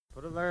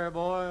Put her there,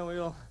 boy, and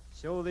we'll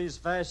show these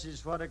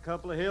fascists what a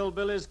couple of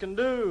hillbillies can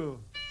do.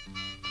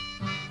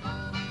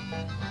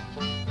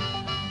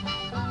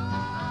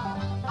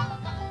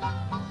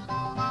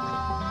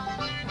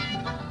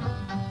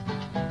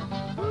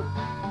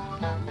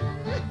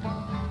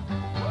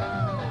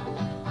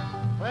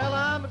 Well,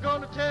 I'm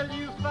going to tell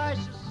you,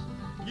 fascists,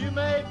 you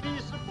may be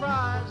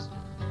surprised.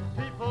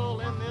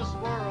 People in this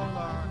world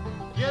are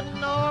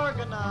getting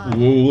organized.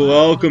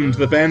 Welcome to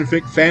the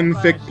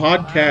Fanfic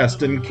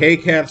podcast, and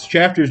K-Cat's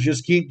chapters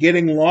just keep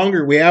getting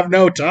longer. We have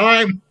no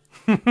time.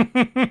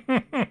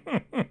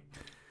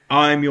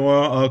 I'm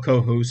your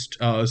co-host,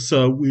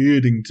 Sir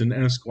Weirdington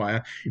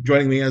Esquire.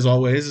 Joining me, as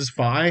always, is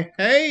Fi.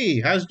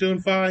 Hey, how's it doing,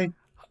 Fi?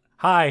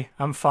 Hi,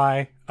 I'm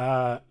Fi.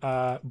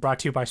 Brought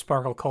to you by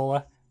Sparkle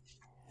Cola.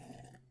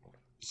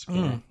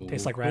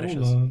 Tastes like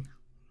radishes.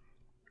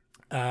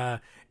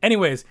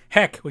 Anyways,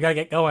 heck, we gotta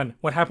get going.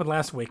 What happened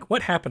last week?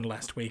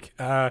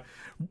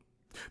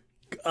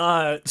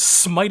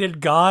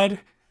 Smited God.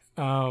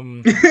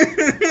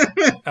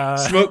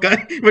 Smoke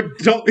God, but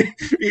don't.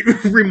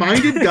 It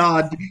reminded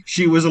God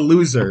she was a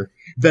loser,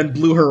 then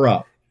blew her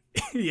up.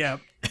 Yeah.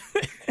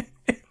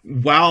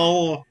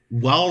 While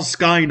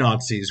Sky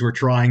Nazis were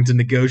trying to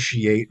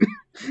negotiate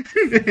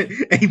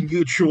a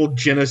mutual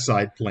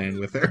genocide plan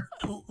with her.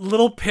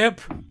 Little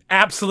Pip,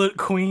 absolute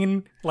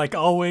queen, like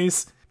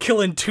always,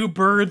 killing two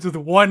birds with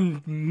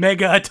one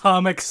mega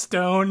atomic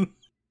stone.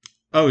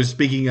 Oh,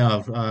 speaking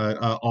of,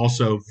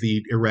 also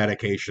the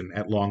eradication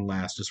at long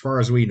last, as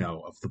far as we know,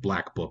 of the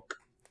Black Book.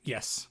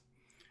 Yes.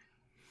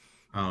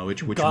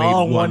 Which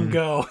all made one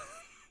go.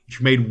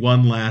 Which made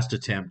one last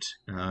attempt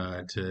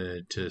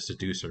to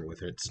seduce her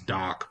with its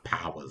dark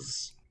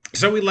powers.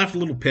 So we left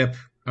little Pip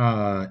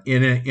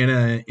in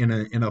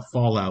a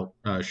fallout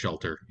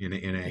shelter in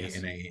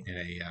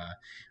a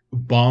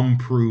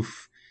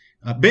bomb-proof,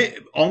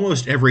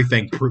 almost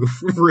everything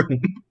proof room.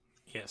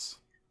 Yes.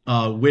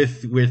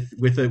 With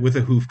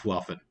a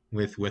Hoofdwaffen,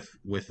 with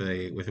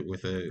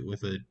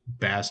a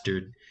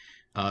bastard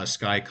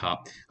Sky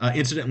Cop.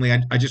 Incidentally,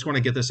 I just want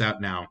to get this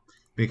out now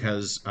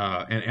because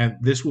and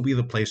this will be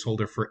the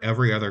placeholder for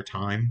every other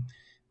time.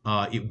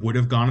 It would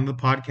have gone in the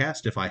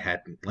podcast if I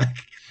hadn't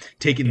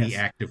taken the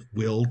active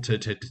will to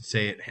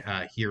say it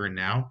here and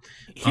now.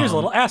 Here's a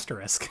little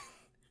asterisk.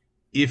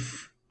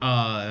 If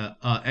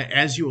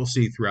as you will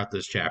see throughout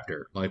this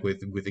chapter,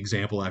 with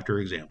example after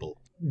example,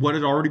 what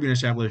had already been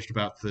established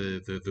about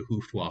the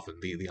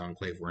Hoofdwaffen, the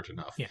Enclave, weren't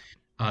enough. Yeah.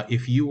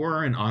 If you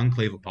are an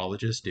Enclave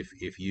apologist,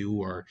 if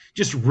you are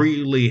just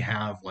really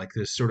have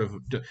this sort of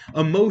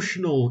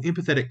emotional,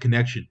 empathetic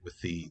connection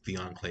with the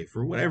Enclave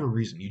for whatever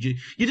reason, you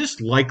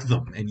just like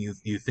them, and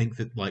you think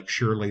that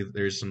surely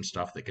there's some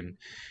stuff that can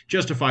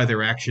justify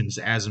their actions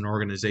as an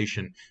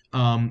organization.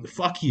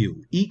 Fuck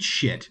you, eat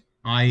shit.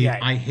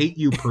 I hate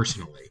you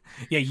personally.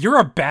 Yeah, you're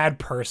a bad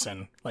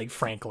person,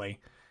 frankly,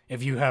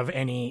 if you have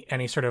any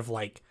sort of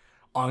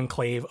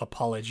Enclave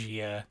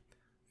apologia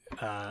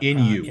in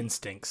you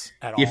instincts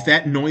at all. If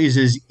that noise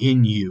is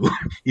in you,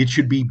 it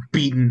should be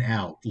beaten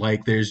out.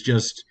 There's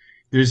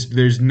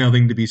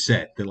nothing to be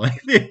said. These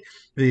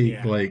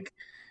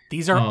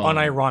are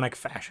unironic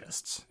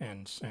fascists,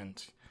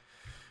 and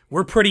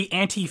we're pretty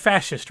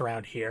anti-fascist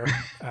around here.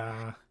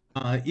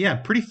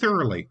 Pretty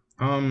thoroughly.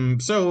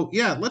 So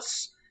yeah, let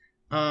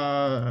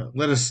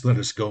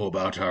us go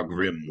about our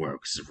grim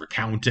works of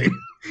recounting.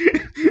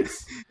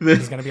 This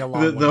is going to be a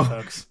long one,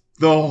 folks.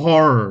 The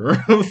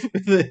horror of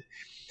the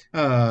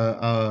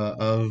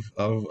of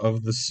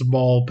the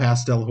small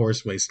pastel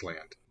horse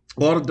wasteland.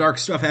 A lot of dark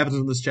stuff happens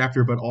in this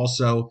chapter, but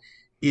also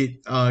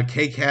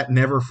K-Cat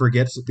never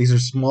forgets that these are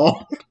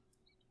small,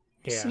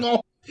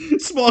 small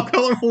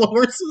colorful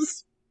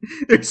horses.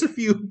 There's a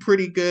few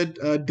pretty good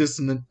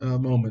dissonant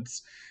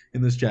moments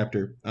in this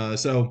chapter.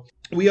 So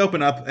we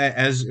open up,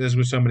 as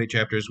with so many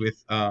chapters,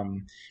 with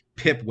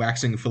Pip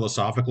waxing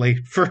philosophically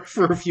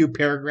for a few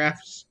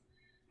paragraphs.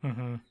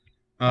 Mm-hmm.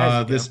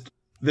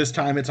 This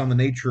time it's on the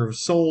nature of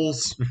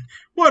souls.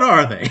 What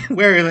are they?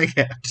 Where are they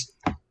kept?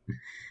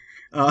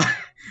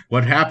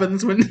 What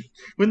happens when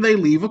they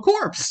leave a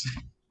corpse?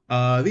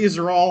 These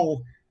are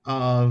all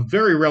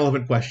very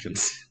relevant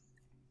questions.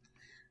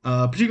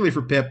 Particularly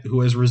for Pip,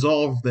 who has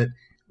resolved that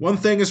one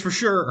thing is for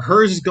sure,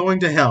 hers is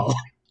going to hell.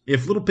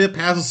 If little Pip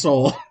has a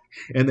soul,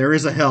 and there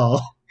is a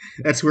hell,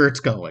 that's where it's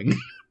going.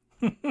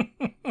 And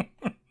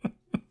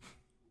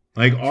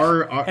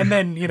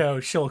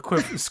then, she'll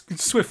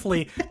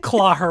swiftly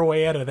claw her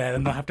way out of that,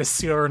 and they'll have to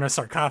seal her in a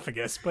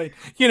sarcophagus. But,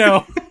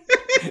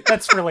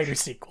 that's for later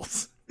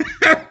sequels.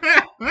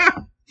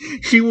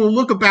 She will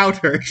look about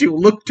her. She will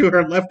look to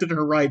her left and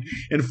her right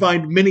and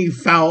find many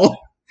foul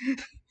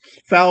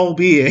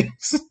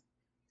beings.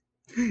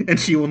 And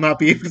she will not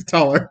be able to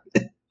tell her.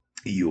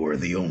 You are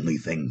the only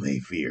thing they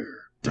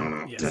fear.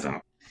 Yes.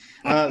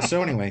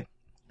 So anyway,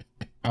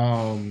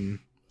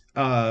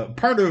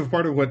 part of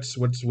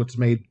what's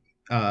made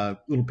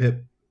little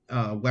Pip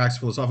wax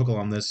philosophical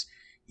on this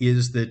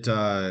is that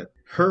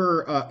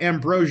her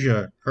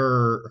Ambrosia,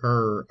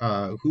 her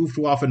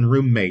Hoofdwaffen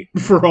roommate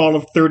for all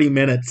of 30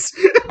 minutes,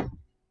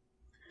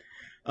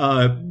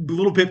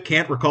 Little Pip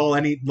can't recall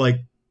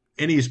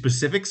any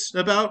specifics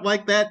about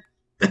like that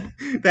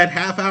that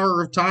half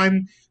hour of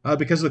time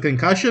because of the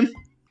concussion.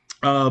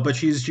 But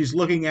she's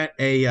looking at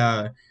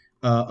a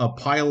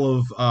pile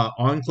of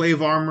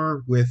Enclave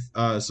armor with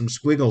some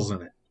squiggles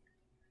in it.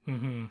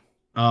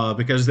 Mm-hmm.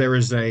 Because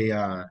there's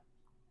a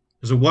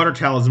water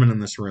talisman in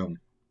this room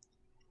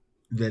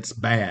that's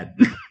bad.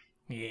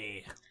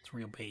 Yeah, it's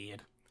real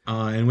bad.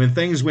 And when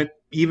things went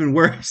even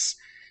worse,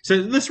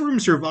 so this room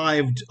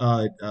survived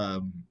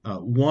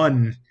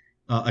one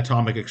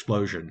atomic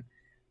explosion.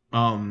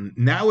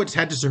 Now it's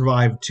had to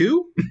survive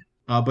 2,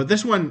 but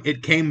this one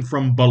it came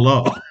from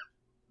below.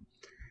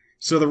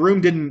 So the room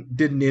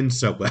didn't end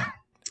so well.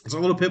 So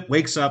Little Pip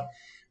wakes up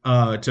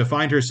to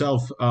find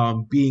herself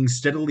being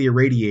steadily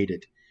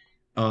irradiated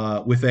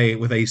with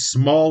a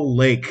small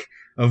lake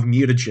of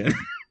mutagen.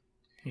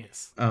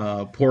 Yes.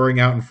 Pouring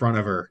out in front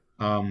of her.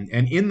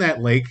 And in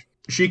that lake,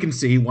 she can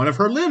see one of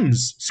her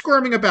limbs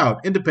squirming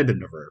about,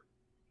 independent of her.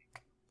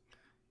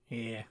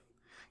 Yeah.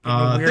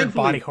 Weird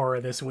body horror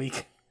this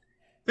week.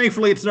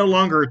 Thankfully, it's no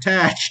longer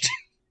attached.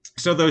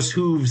 So those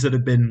hooves that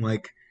have been,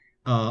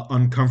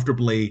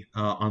 uncomfortably,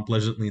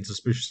 unpleasantly, and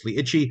suspiciously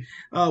itchy,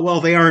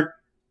 they aren't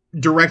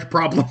direct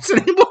problems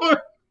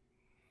anymore.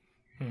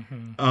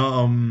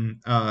 Mm-hmm.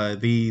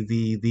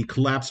 The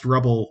collapsed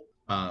rubble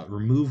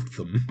removed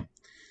them.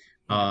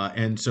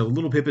 And so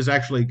Little Pip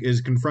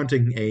is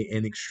confronting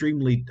an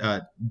extremely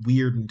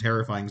weird and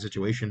terrifying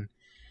situation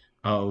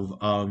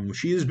of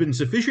she has been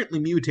sufficiently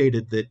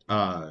mutated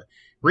that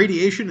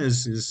radiation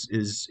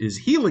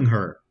is healing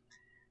her,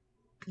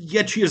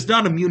 yet she is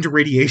not immune to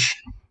radiation.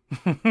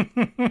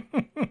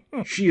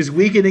 She is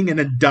weakening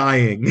and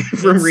dying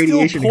from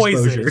radiation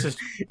exposure.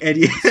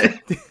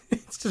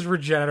 It's just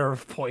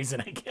regenerative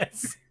poison, I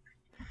guess.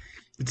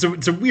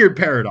 It's a weird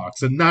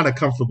paradox and not a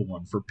comfortable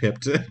one for Pip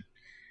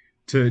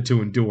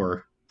to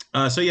endure.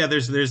 So yeah,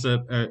 there's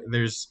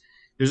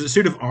a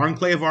suit of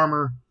Enclave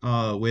armor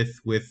with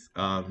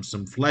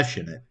some flesh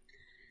in it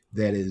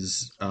that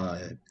is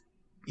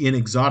in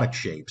exotic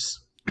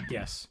shapes.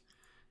 Yes,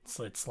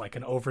 it's like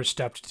an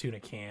overstepped tuna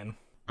can.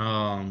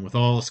 With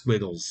all the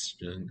squiggles,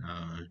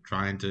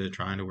 trying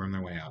to worm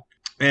their way out.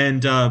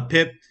 And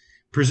Pip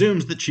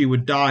presumes that she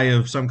would die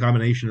of some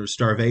combination of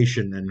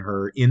starvation and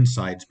her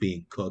insides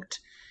being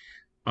cooked.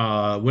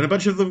 When a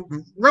bunch of the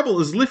rubble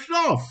is lifted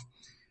off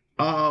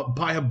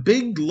by a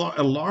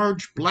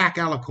large black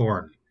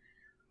alicorn,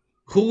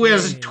 who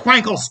is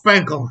Twinkle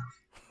Spankle.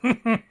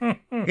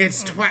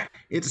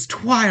 It's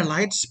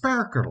Twilight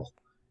Sparkle.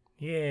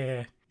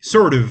 Yeah.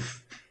 Sort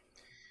of.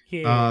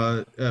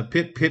 Yeah.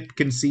 Pip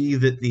can see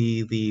that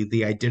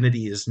the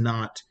identity is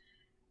not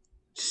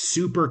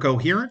super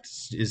coherent.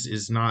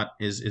 Is not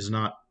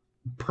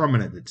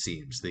permanent. It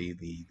seems the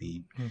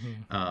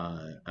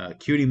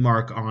cutie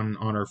mark on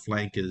her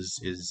flank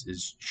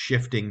is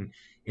shifting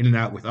in and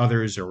out with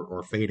others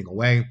or fading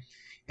away,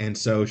 and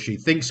so she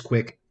thinks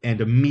quick and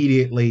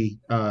immediately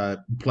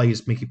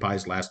plays Minky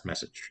Pie's last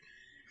message.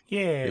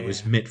 Yeah. It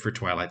was meant for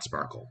Twilight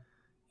Sparkle.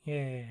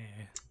 Yeah.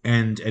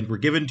 And we're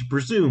given to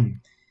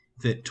presume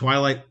that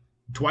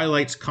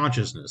Twilight's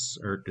consciousness,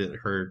 or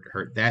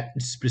her that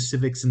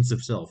specific sense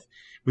of self,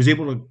 was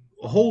able to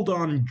hold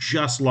on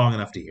just long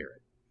enough to hear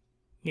it.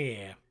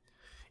 Yeah,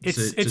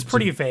 it's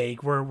pretty vague.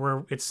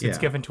 It's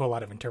given to a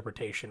lot of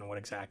interpretation. What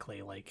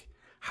exactly, like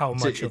how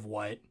much of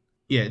what?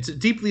 Yeah, it's a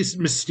deeply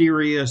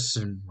mysterious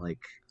and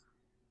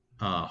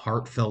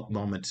heartfelt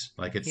moment.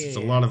 Like it's a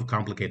lot of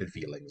complicated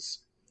feelings.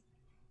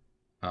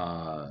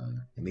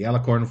 And the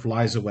alicorn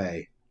flies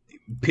away.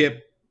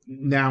 Pip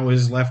now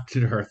is left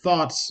to her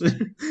thoughts,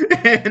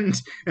 and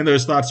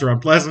those thoughts are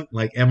unpleasant.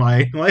 Like, am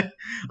I going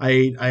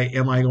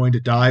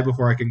to die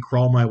before I can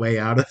crawl my way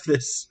out of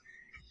this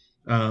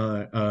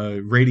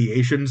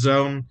radiation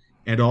zone?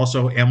 And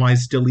also, am I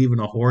still even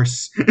a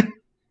horse?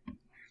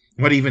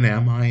 What even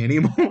am I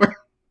anymore?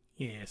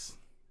 Yes.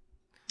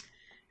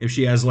 If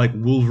she has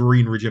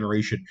Wolverine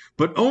regeneration,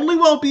 but only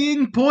while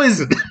being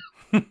poisoned.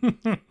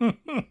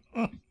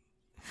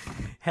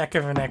 Heck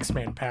of an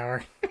X-Men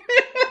power.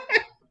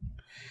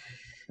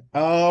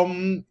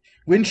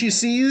 When she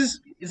sees,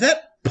 is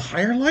that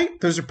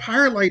Pyrelight? Those are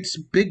Pyrelight's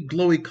big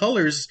glowy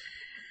colors.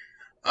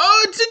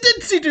 Oh, it's a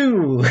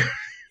Ditzy-Doo!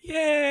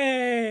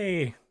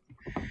 Yay!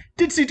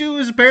 Ditzy-Doo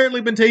has apparently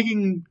been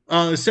taking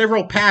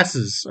several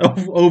passes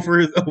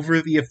over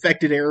the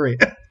affected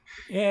area.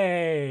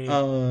 Yay!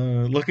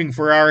 Looking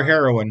for our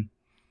heroine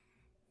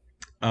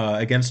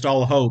against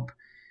all hope,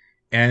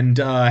 and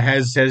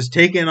has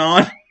taken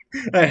on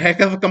a heck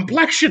of a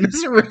complexion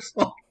as a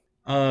result.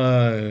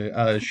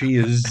 She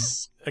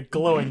is a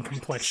glowing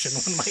complexion,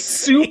 one might say.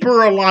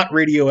 Super a lot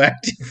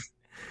radioactive.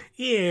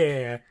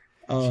 Yeah.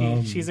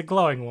 She's a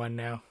glowing one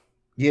now.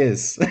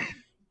 Yes.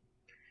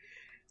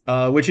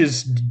 Which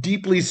is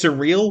deeply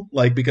surreal,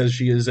 because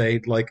she is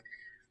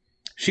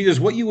she is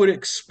what you would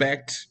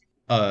expect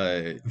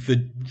the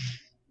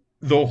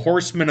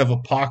horseman of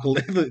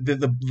apocalypse,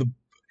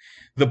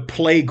 the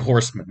plague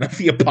horseman of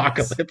the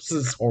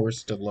apocalypse's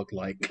horse to look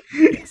like.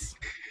 Yes.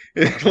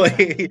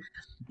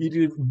 You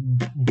do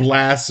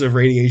blasts of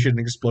radiation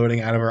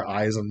exploding out of her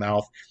eyes and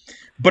mouth.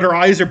 But her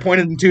eyes are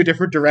pointed in two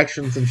different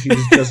directions, and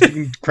she's just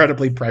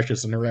incredibly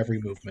precious in her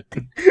every movement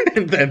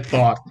and then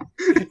thought.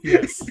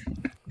 Yes.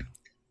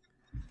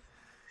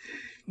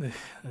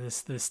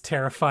 This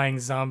terrifying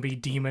zombie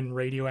demon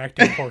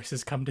radioactive horse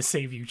has come to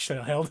save you,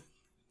 child.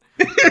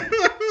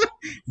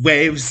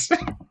 Waves.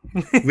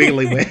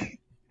 Wiggly way.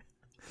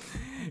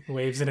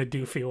 Waves in a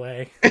doofy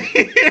way.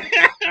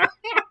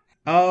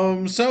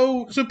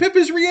 So Pip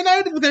is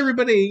reunited with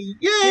everybody.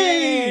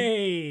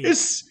 Yay!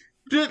 It's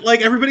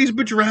like everybody's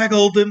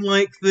bedraggled, and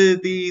like the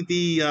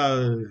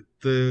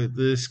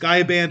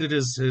Sky Bandit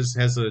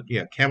has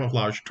a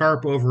camouflage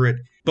tarp over it.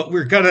 But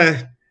we're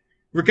gonna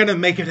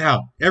make it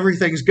out.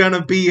 Everything's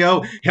gonna be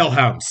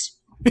hellhounds.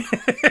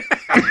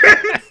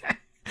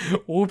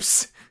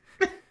 Oops.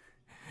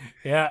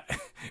 Yeah,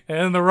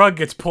 and the rug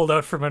gets pulled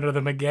out from under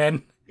them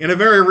again. In a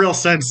very real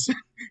sense,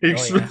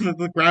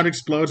 the ground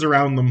explodes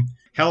around them.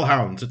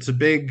 Hellhounds. It's a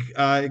big,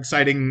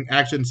 exciting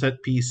action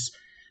set piece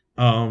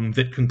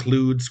that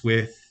concludes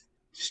with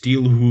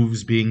Steel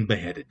Hooves being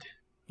beheaded.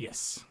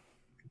 Yes.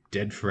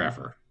 Dead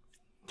forever.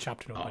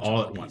 Chopped into a bunch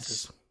all of at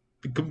pieces.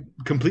 once.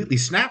 Completely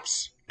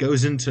snaps.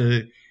 Goes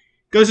into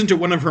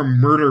one of her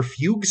murder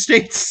fugue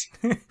states.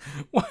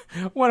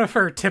 One of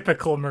her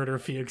typical murder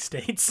fugue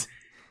states.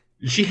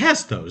 She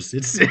has those.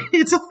 It's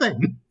a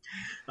thing.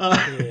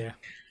 Yeah.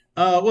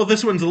 Well,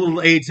 this one's a little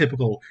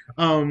atypical.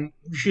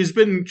 She's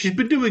been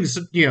doing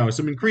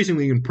some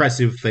increasingly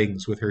impressive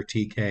things with her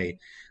TK.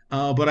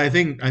 But I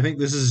think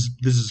this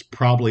is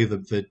probably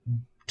the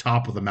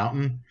top of the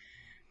mountain.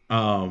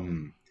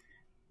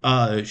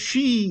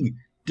 She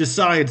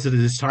decides that it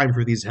is time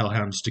for these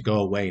hellhounds to go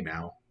away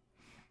now.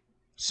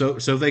 So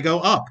they go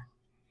up.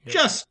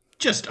 Yep.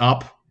 Just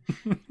up.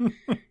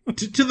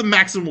 to the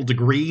maximal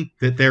degree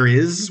that there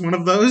is one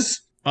of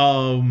those.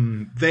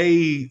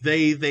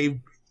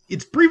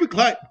 It's briefly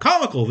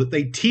comical that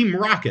they Team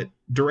Rocket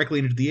directly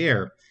into the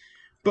air.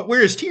 But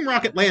whereas Team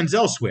Rocket lands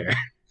elsewhere,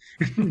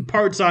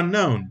 parts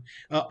unknown,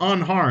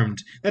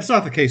 unharmed, that's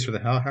not the case for the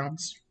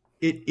Hellhounds.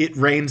 It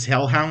rains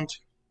Hellhound,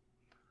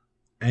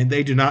 and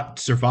they do not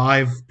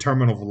survive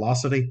terminal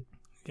velocity.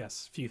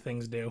 Yes, few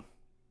things do.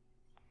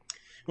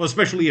 Well,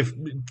 especially if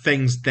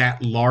things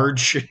that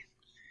large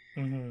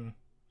and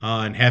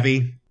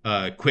heavy.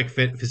 Quick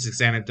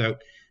physics anecdote.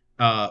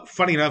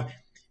 Funny enough,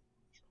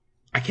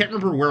 I can't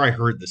remember where I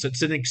heard this.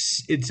 It's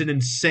an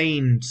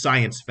insane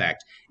science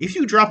fact. If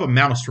you drop a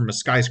mouse from a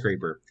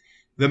skyscraper,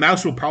 the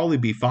mouse will probably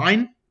be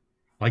fine,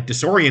 like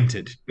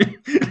disoriented,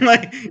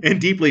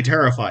 and deeply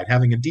terrified,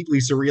 having a deeply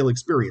surreal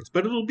experience.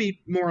 But it'll be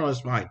more or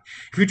less fine.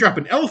 If you drop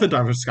an elephant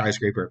off a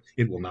skyscraper,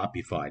 it will not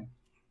be fine.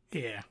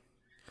 Yeah,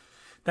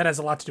 that has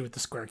a lot to do with the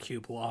square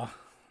cube law.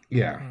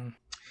 Yeah,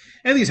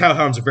 and these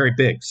hellhounds are very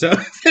big, so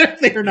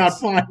they are not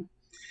fine.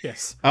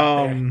 Yes,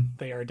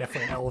 they are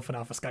definitely an elephant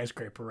off a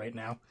skyscraper right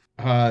now.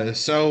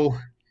 So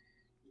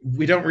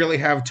we don't really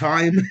have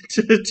time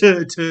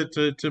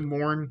to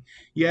mourn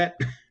yet.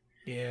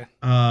 Yeah.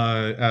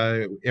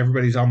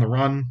 Everybody's on the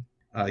run,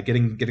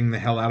 getting the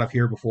hell out of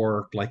here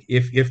before, like,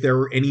 if there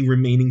were any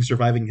remaining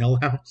surviving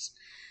hellhounds,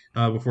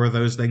 before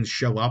those things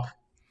show up,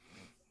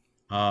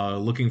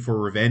 looking for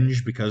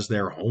revenge because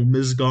their home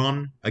is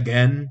gone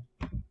again.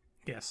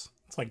 Yes,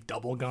 it's like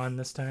double gone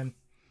this time.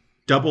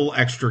 Double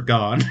extra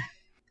gone.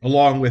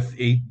 Along with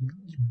a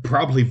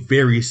probably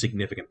very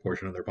significant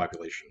portion of their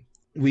population.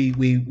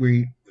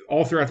 We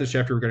all throughout this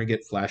chapter, we're going to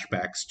get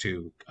flashbacks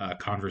to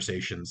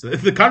conversations,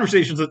 the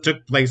conversations that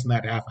took place in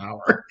that half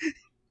hour,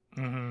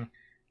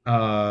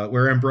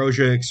 where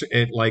Ambrosia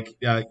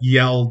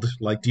yelled,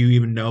 like, "Do you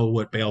even know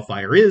what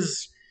balefire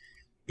is?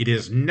 It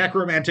is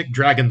necromantic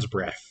dragon's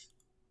breath,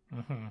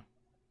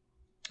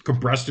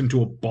 compressed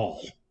into a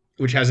ball,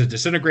 which has a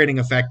disintegrating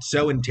effect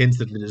so intense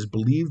that it is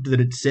believed that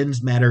it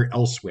sends matter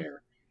elsewhere."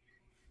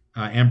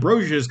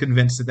 Ambrosia is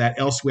convinced that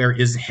elsewhere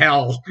is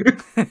hell.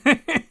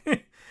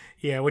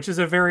 Yeah, which is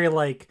a very,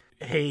 like,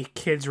 hey,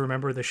 kids,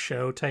 remember the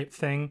show type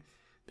thing.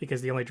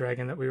 Because the only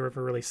dragon that we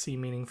ever really see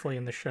meaningfully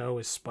in the show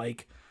is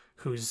Spike,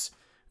 whose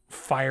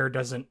fire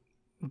doesn't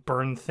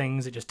burn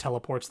things, it just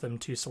teleports them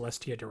to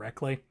Celestia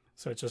directly.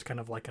 So it's just kind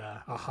of like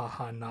a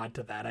ha-ha nod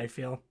to that, I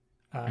feel.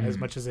 As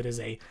much as it is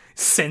a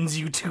sends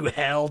you to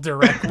hell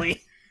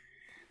directly.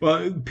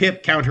 Well,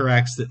 Pip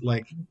counteracts that,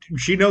 like,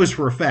 she knows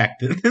for a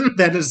fact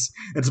that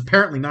that's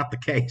apparently not the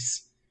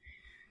case,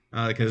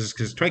 because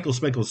Twinkle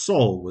Spinkle's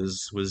soul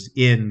was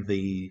in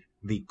the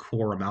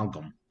core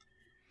amalgam,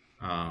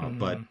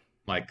 but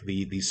like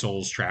the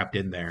souls trapped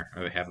in there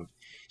have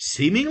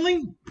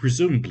seemingly,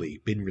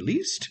 presumably, been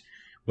released,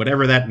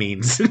 whatever that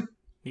means.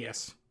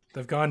 Yes,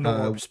 they've gone to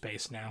warp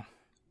space now.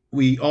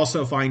 We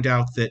also find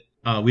out that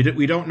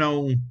we don't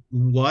know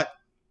what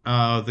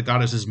the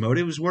goddess's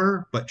motives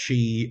were, but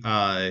she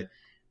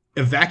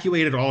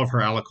evacuated all of her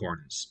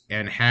alicorns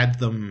and had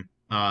them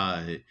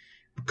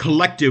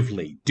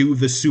collectively do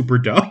the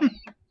Superdome,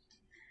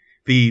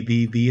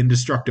 the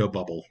Indestructo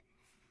bubble.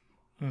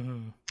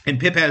 And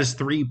Pip has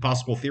 3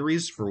 possible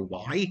theories for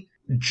why.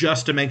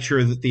 just to make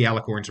sure that the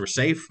alicorns were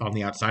safe on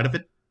the outside of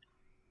it.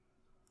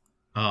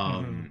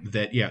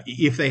 That, yeah,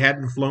 if they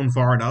hadn't flown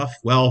far enough,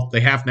 well,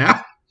 they have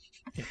now.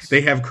 Yes.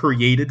 They have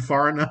created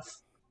far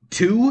enough.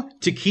 2,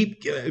 to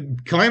keep...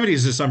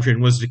 Calamity's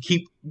assumption was to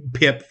keep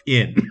Pip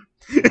in.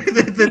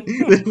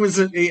 that was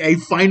a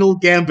final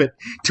gambit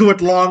to,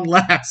 at long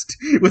last,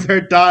 with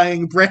her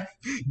dying breath,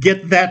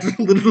 get that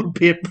little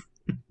Pip.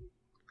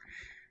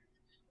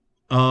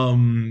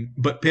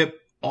 But Pip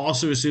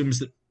also assumes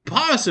that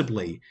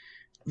possibly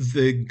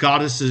the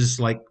goddess's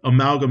like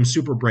amalgam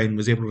superbrain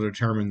was able to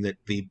determine that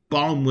the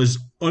bomb was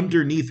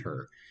underneath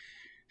her.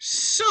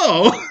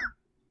 So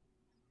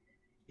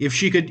if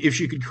she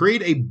could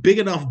create a big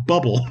enough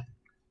bubble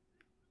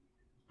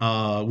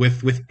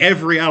with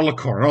every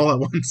alicorn all at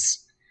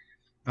once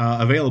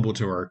available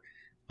to her,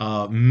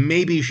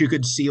 maybe she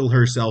could seal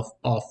herself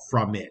off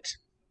from it.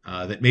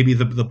 That maybe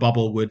the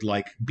bubble would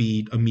like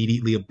be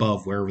immediately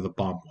above wherever the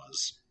bomb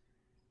was.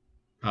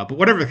 But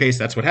whatever the case,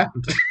 that's what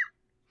happened.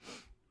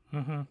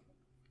 Mm-hmm.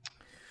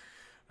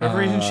 Whatever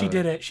reason she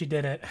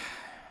did it.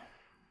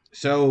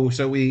 So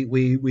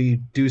we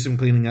do some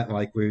cleaning up.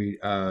 Like we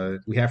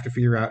have to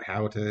figure out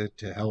how to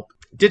help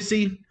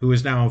Ditzy, who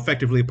is now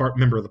effectively a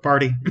member of the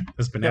party,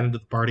 has been added to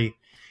the party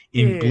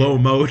in glow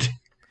mode.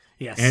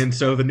 Yes. And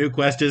so the new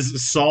quest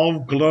is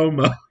solve glow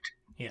mode.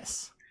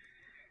 Yes.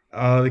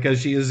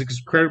 Because she is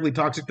incredibly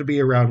toxic to be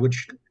around,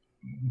 which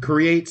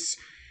creates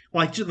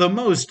like the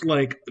most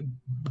like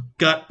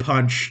gut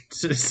punch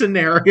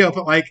scenario,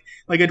 but like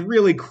a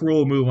really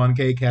cruel move on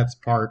K-Cat's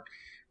part.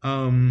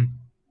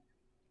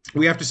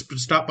 We have to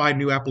stop by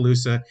New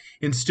Appaloosa,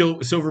 and still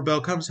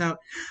Silverbell comes out.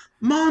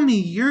 Mommy,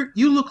 you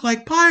look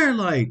like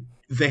Firelight.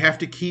 They have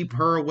to keep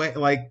her away.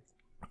 Like,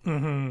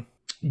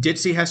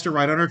 Ditzy has to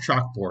write on her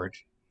chalkboard.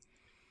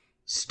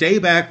 Stay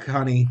back,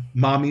 honey.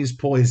 Mommy's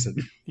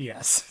poison.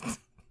 Yes.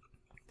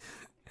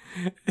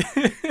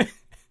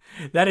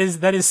 That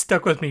is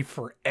stuck with me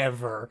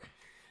forever.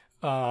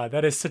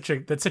 That's such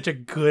a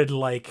good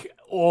like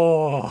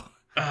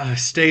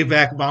stay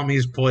back,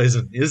 mommy's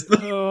poison is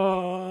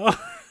the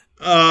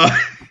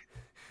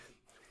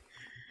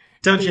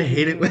don't you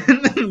hate it when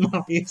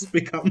mommy's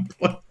become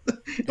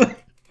poison?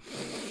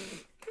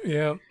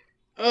 Yeah.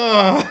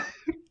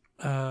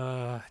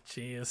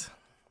 Jeez.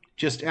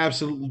 Just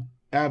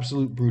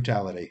absolute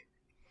brutality.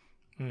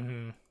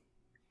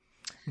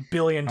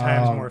 Billion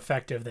times more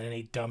effective than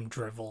any dumb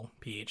drivel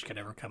PH could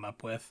ever come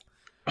up with.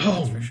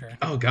 That's for sure.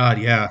 Oh God,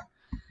 yeah.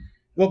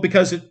 Well,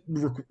 because it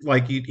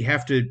like you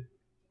have to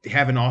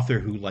have an author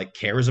who like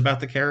cares about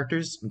the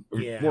characters,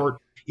 or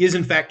is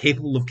in fact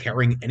capable of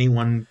caring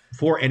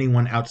for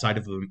anyone outside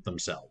of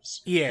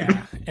themselves.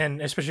 Yeah,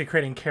 and especially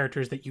creating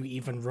characters that you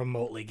even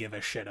remotely give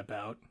a shit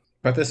about.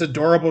 But this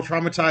adorable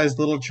traumatized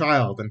little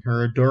child and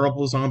her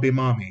adorable zombie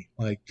mommy,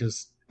 like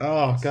just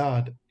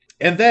God.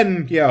 And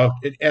then,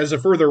 as a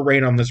further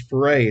rain on this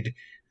parade,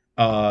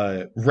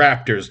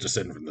 raptors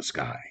descend from the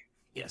sky.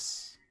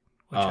 Yes.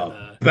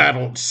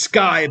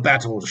 Sky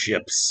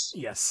battleships.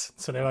 Yes.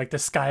 So they're like the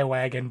Sky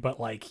Wagon, but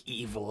like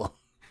evil.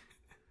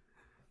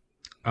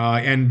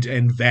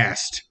 And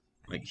vast,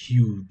 like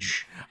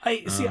huge.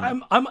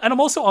 I'm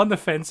also on the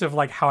fence of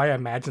like how I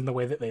imagine the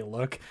way that they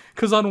look,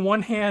 because on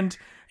one hand,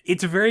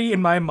 it's very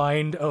in my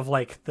mind of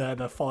like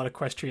the Fallout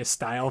Equestria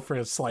style, for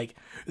it's like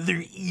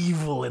they're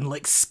evil and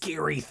like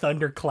scary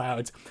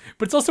thunderclouds,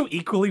 but it's also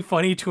equally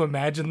funny to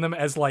imagine them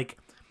as like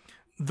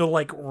the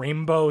like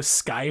rainbow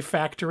Sky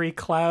Factory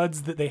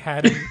clouds that they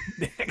had in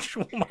the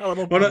actual My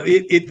Little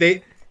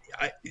Pony.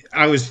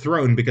 I was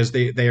thrown because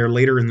they are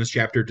later in this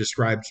chapter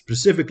described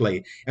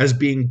specifically as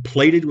being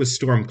plated with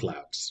storm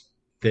clouds.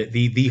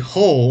 The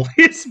hull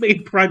is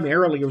made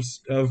primarily of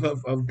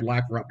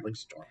black rumbling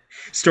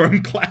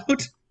storm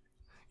cloud.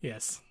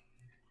 Yes.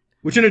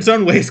 Which in its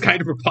own way is kind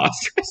of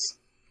preposterous.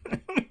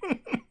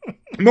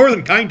 More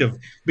than kind of,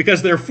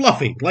 because they're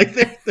fluffy. Like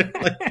they're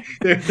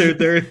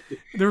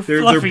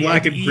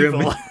black and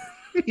grim.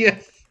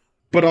 Yes.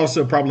 But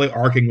also probably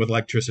arcing with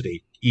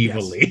electricity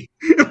evilly.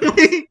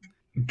 Yes.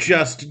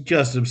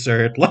 just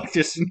absurd. Like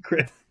just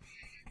incredible.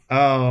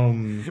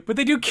 But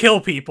they do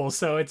kill people,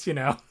 so it's,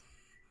 Well,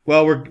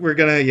 we're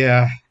gonna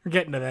we're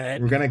getting to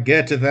that. We're gonna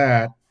get to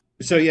that.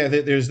 So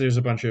there's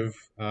a bunch of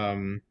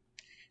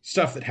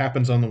stuff that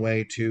happens on the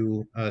way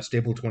to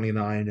Stable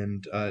 29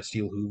 and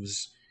Steel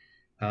Hooves'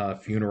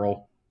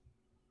 funeral.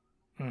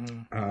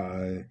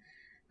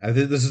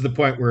 This is the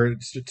point where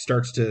it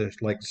starts to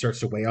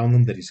weigh on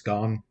them that he's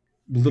gone.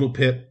 Little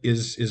Pip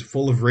is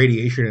full of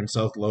radiation and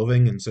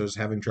self-loathing, and so is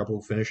having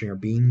trouble finishing her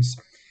beans.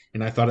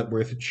 And I thought it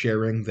worth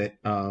sharing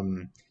that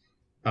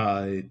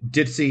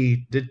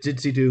Ditzy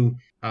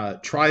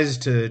tries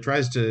to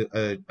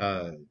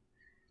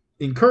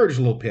encourage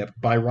Little Pip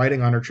by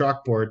writing on her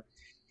chalkboard,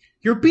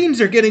 "Your beans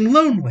are getting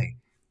lonely.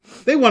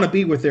 They want to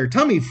be with their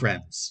tummy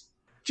friends."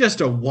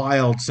 Just a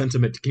wild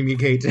sentiment to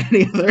communicate to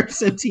any other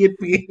sentient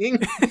being.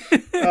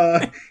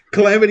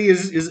 Calamity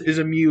is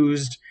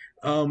amused.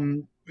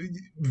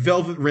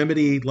 Velvet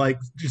Remedy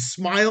just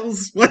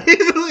smiles in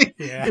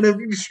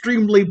an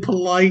extremely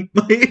polite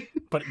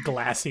but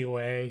glassy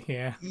way.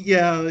 Yeah.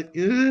 Yeah,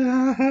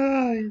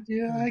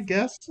 I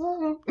guess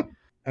so.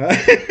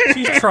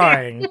 She's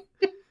trying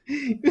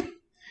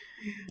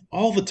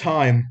all the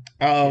time.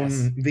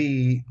 Yes.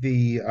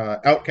 The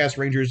Outcast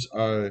Rangers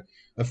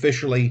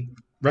officially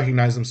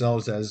recognize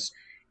themselves as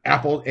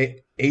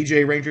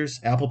AJ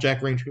Rangers,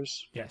 Applejack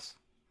Rangers. Yes.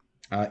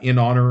 In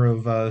honor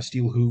of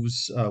Steel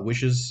Hooves'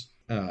 wishes.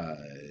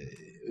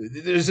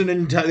 There's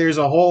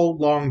a whole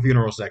long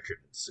funeral section.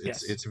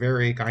 It's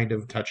very kind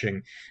of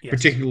touching,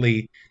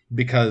 particularly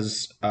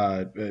because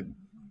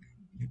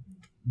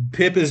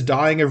Pip is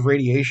dying of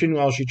radiation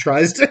while she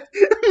tries to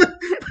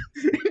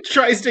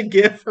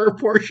give her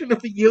portion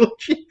of the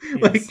eulogy.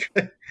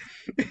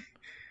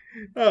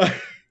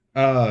 But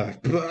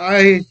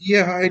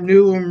I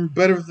knew him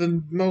better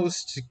than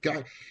most.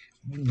 I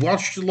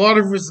watched a lot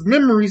of his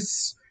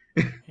memories.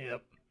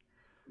 Yep.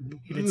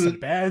 He did some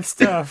bad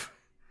stuff.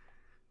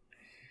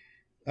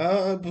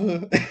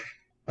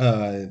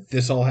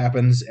 This all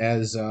happens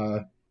as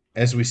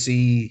we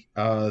see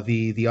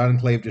the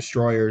Enclave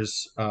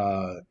destroyers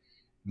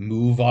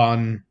move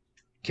on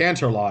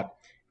Canterlot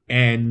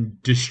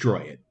and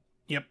destroy it.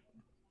 Yep.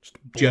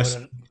 Just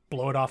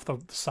blow it off the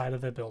side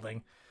of the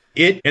building.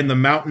 It and the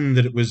mountain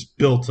that it was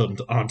built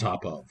on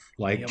top of,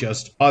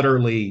 just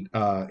utterly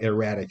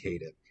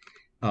eradicate it.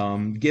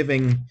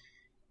 Giving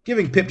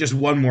Pip just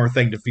one more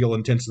thing to feel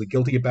intensely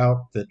guilty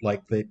about,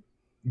 that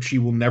she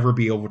will never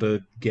be able to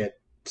get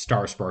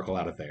Star Sparkle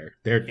out of there.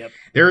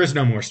 There is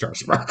no more Star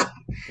Sparkle.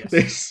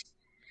 Yes.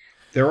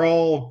 They're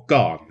all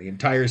gone. The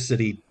entire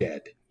city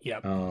dead.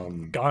 Yep.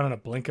 Gone in a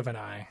blink of an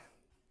eye.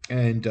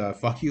 And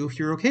fuck you if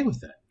you're okay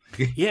with that.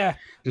 Yeah.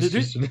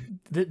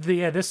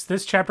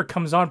 This chapter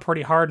comes on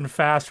pretty hard and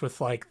fast with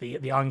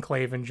the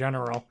Enclave in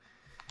general.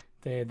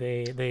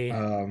 They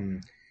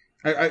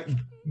I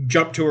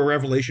jump to a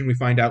revelation we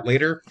find out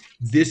later.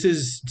 This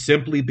is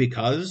simply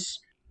because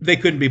they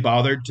couldn't be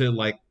bothered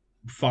to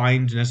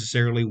find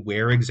necessarily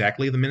where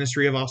exactly the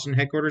Ministry of Awesome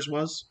headquarters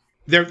was.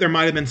 There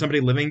might have been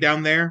somebody living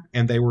down there,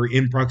 and they were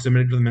in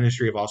proximity to the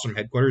Ministry of Awesome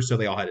headquarters, so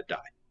they all had to die.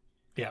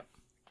 Yeah.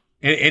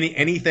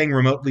 Anything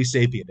remotely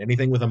sapient,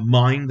 anything with a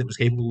mind that was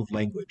capable of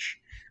language,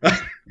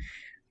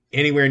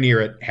 anywhere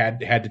near it had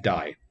to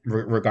die,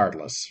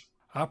 regardless.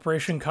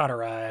 Operation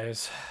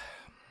Cauterize.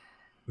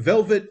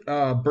 Velvet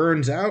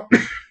burns out.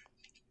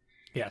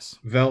 Yes.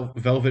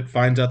 Velvet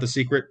finds out the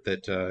secret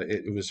that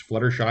it was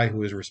Fluttershy who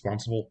was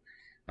responsible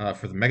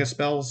for the mega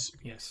spells.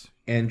 Yes.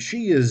 And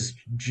she is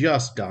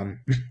just done.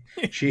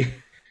 She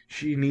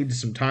needs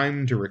some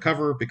time to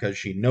recover because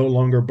she no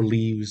longer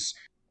believes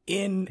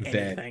in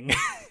anything.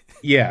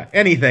 Yeah,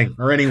 anything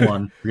or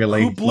anyone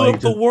really. Who blew up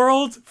the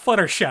world?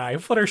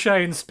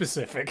 Fluttershy in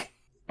specific.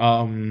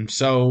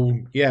 So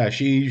yeah,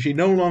 she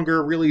no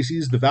longer really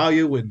sees the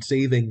value in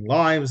saving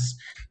lives.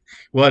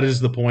 What is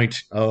the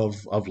point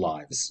of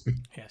lives?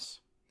 Yes.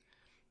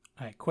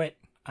 I quit.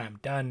 I'm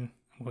done.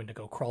 I'm going to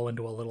go crawl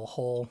into a little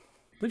hole.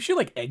 I believe she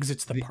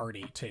exits the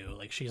party too.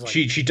 She's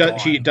she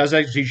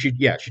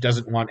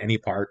doesn't want any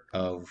part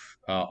of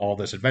all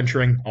this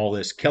adventuring, all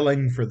this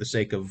killing for the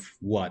sake of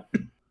what?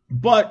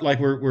 But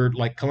we're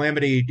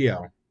Calamity,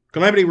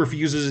 Calamity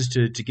refuses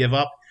to give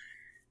up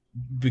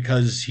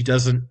because he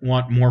doesn't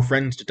want more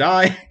friends to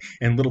die,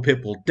 and Little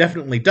Pip will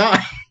definitely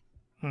die.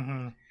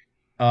 Mm-hmm.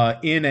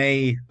 In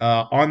a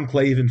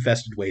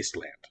Enclave-infested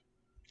wasteland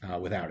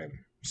without him.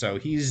 So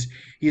he's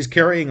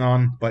carrying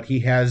on, but he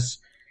has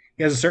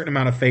a certain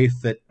amount of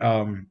faith that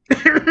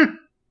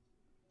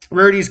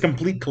Rarity's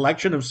complete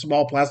collection of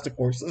small plastic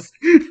horses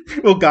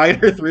will guide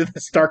her through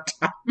this dark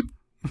time.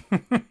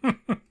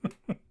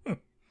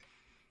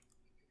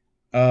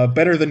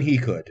 Better than he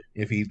could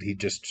if he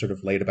just sort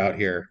of laid about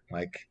here,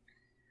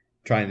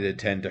 trying to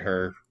attend to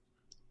her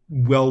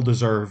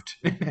well-deserved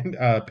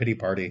pity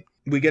party.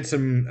 We get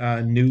some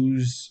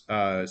news,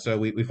 so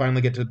we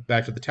finally get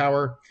back to the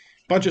tower.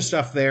 Bunch of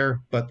stuff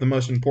there, but the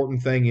most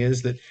important thing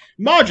is that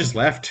Marge has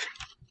left.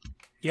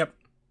 Yep.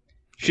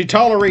 She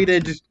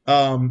tolerated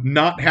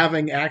not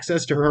having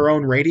access to her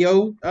own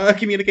radio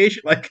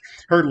communication,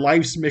 her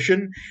life's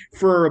mission,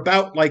 for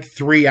about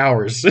 3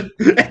 hours,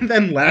 and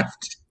then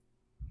left.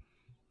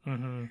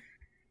 Mm-hmm.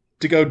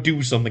 To go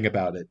do something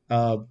about it.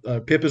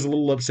 Pip is a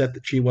little upset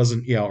that she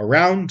wasn't,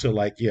 around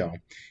to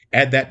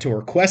add that to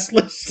her quest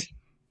list.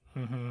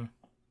 Mm-hmm.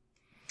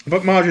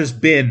 But Marge has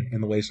been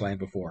in the wasteland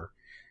before,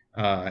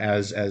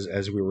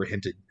 as we were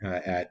hinted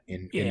at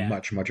in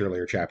much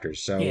earlier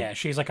chapters. So yeah,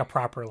 she's a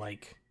proper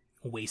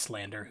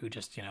wastelander who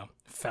just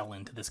fell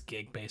into this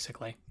gig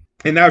basically.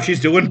 And now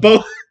she's doing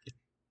both.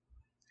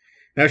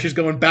 Now she's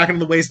going back into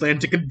the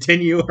wasteland to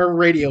continue her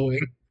radioing.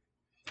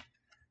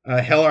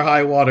 Hell or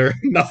high water,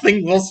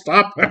 nothing will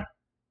stop her.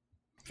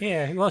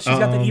 Yeah, well, she's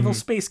got the evil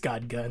space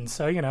god gun,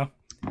 so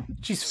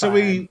she's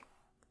fine.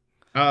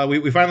 So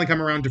we finally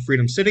come around to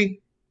Freedom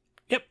City.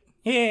 Yep.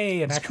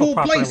 Yay, an it's actual cool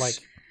proper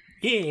place.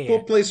 Yeah,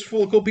 cool place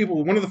full of cool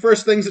people. One of the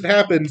first things that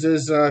happens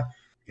is a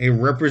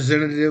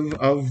representative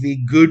of the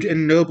good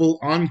and noble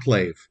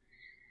Enclave.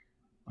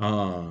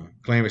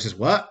 Calamity says,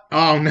 "What?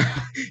 Oh no,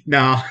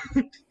 no,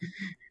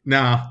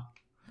 no."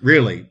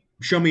 Really?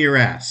 Show me your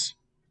ass.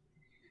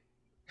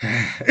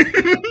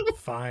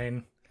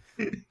 Fine.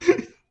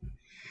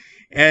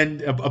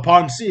 And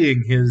upon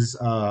seeing his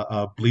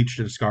bleached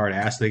and scarred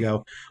ass, they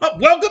go, "Oh,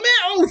 welcome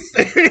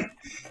in!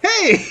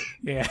 Hey!"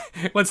 Yeah.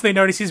 Once they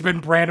notice he's been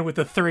branded with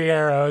the 3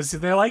 arrows,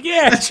 they're like,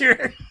 "Yeah,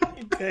 sure,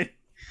 you're good.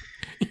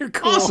 You're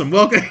cool. Awesome.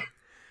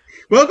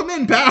 Welcome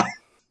in, pal."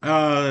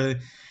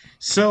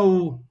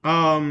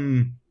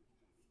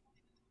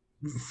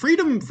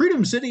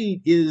 Freedom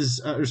City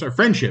is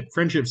Friendship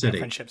City.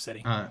 Friendship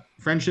City.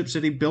 Friendship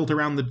City built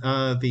around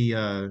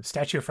the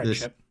Statue of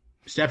Friendship.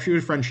 Statue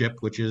of Friendship,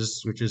 which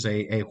is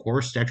a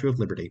horse Statue of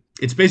Liberty.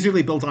 It's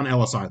basically built on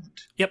Ellis Island.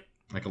 Yep.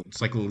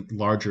 It's like a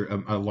larger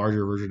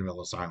version of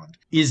Ellis Island.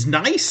 Is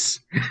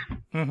nice.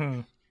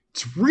 Mm-hmm.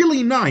 It's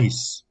really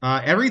nice.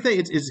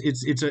 Everything.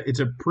 It's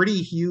a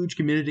pretty huge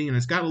community, and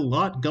it's got a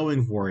lot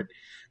going for it.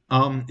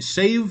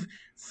 Save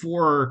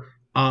for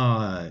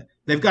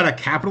they've got a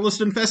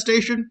capitalist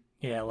infestation.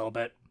 Yeah, a little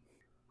bit.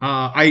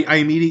 I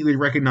immediately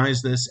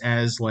recognize this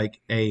as like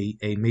a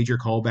major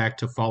callback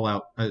to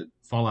Fallout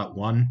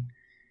 1,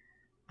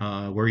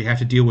 where you have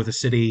to deal with a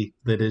city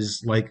that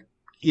is like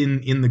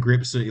in the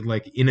grips,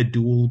 like in a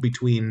duel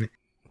between.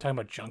 Talking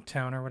about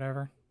Junktown or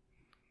whatever.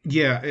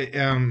 Yeah,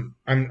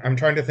 I'm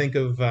trying to think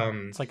of.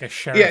 It's like a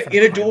sheriff. Yeah,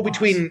 in a duel boss.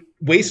 between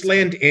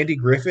Wasteland Andy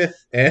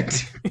Griffith and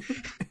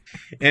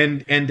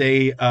and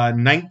a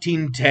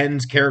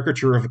 1910s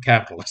caricature of a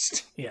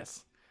capitalist.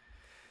 Yes.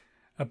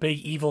 A big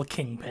evil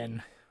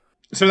kingpin.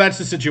 So that's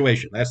the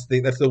situation. That's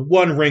the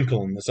one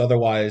wrinkle in this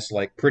otherwise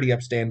like pretty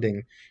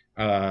upstanding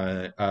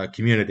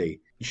community.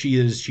 She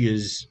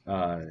is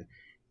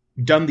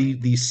done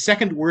the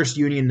second worst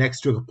union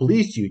next to a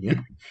police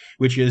union,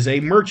 which is a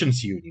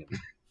merchants union.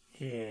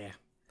 Yeah.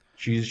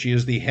 She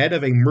is the head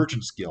of a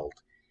merchants guild,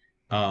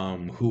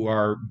 who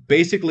are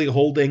basically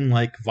holding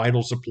like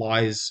vital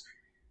supplies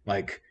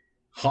like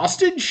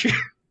hostage.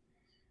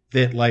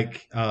 That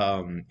like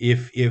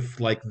if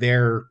like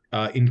their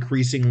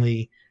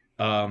increasingly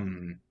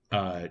criminal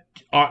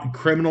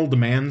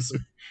demands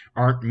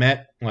aren't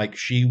met, like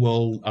she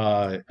will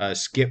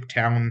skip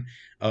town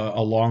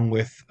along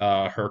with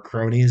her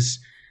cronies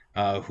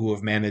who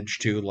have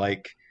managed to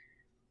like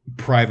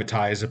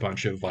privatize a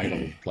bunch of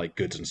vital like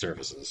goods and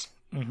services.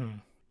 Mm-hmm.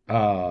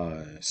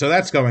 So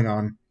that's going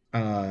on,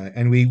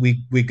 and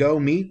we go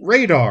meet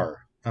Radar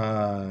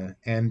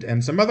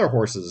and some other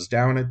horses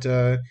down at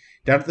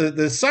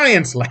the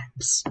science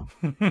labs.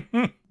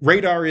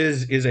 Radar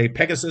is a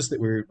Pegasus that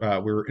we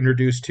were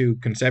introduced to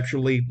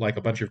conceptually like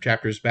a bunch of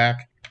chapters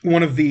back.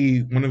 One of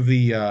the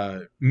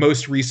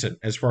most recent,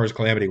 as far as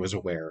Calamity was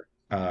aware,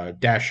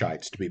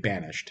 Dashites to be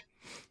banished.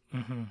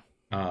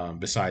 Mm-hmm.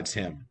 Besides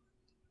him,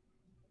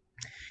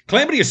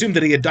 Calamity assumed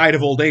that he had died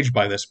of old age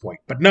by this point,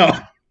 but no.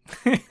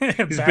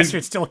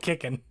 Bastard's still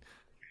kicking.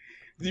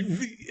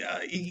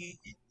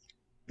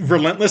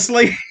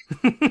 Relentlessly.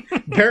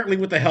 Apparently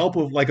with the help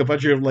of like a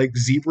bunch of like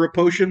zebra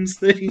potions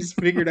that he's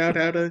figured out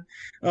how to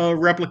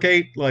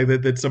replicate, like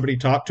that somebody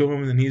taught to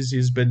him and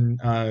he's been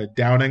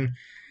downing.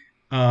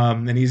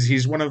 And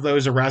he's one of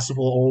those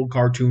irascible old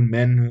cartoon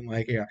men who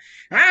like, yeah,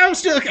 I'm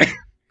still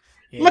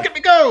look at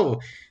me go.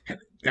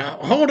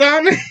 Hold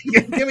on.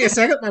 Give me a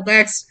second, my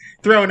back's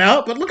thrown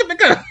out, but look at me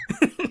go.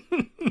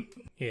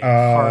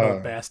 Yeah, hard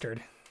old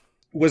bastard.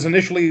 Was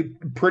initially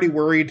pretty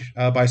worried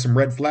by some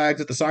red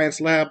flags at the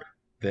science lab.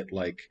 That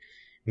like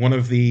one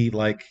of the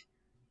like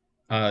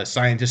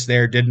scientists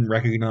there didn't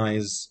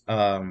recognize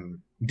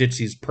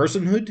Ditsy's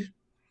personhood,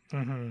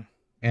 and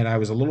I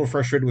was a little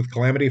frustrated with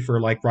Calamity for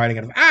like writing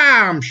it.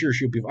 I'm sure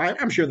she'll be.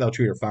 I'm sure they'll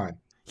treat her fine.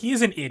 He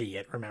is an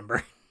idiot,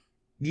 remember?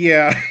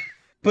 Yeah,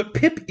 but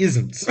Pip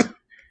isn't.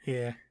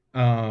 Yeah.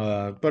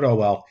 But oh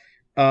well.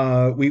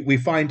 We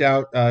find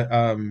out.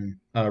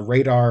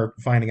 Radar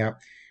finding out.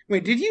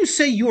 Wait, did you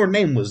say your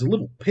name was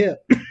Little Pip?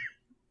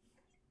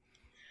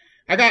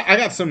 I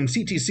got some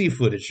CTC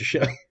footage to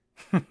show.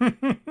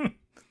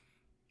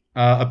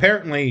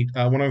 Apparently,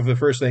 one of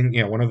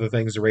the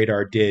things the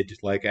Radar did,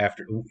 like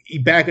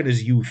back in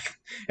his youth,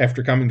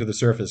 after coming to the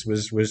surface,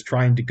 was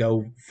trying to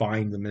go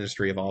find the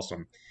Ministry of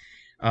Awesome.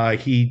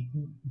 He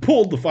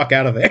pulled the fuck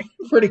out of it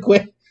pretty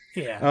quick.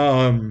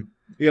 Yeah.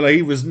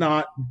 He was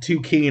not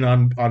too keen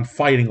on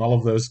fighting all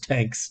of those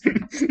tanks,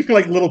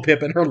 like Little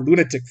Pip and her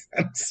lunatic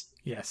friends.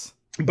 Yes.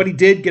 But he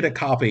did get a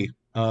copy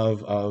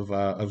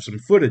of some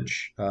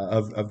footage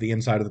of the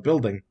inside of the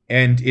building,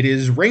 and it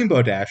is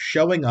Rainbow Dash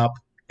showing up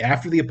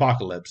after the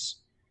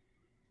apocalypse,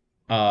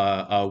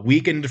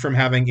 weakened from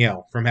having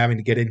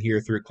to get in here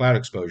through cloud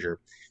exposure,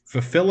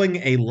 fulfilling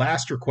a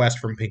last request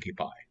from Pinkie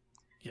Pie.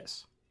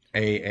 Yes.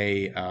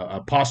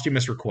 A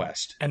posthumous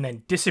request, and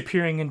then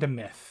disappearing into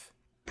myth.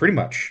 Pretty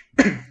much.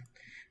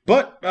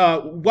 But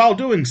while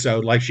doing so,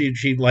 like she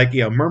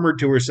murmured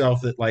to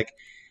herself that like,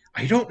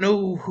 I don't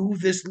know who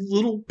this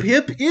Little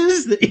Pip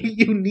is that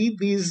you need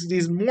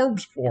these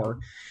morbs for,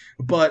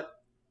 but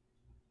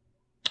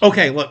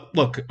okay,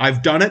 look,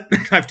 I've done it.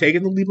 I've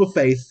taken the leap of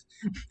faith.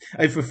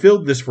 I've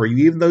fulfilled this for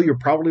you, even though you're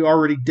probably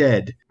already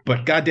dead.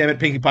 But goddamn it,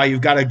 Pinkie Pie,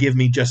 you've got to give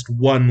me just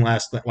one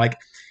last thing. Like,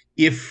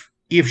 if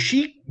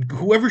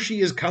whoever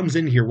she is comes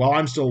in here while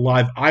I'm still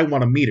alive, I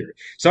want to meet her.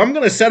 So I'm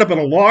going to set up an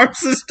alarm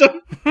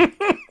system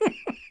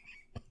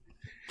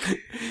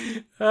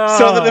so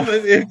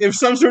that if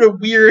some sort of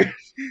weird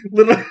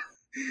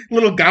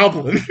little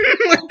goblin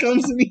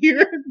comes in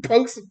here and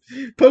pokes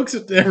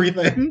at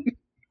everything,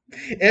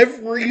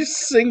 every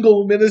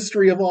single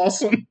Ministry of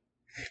Awesome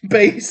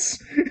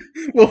base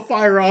will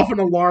fire off an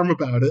alarm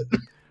about it.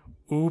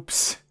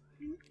 Oops.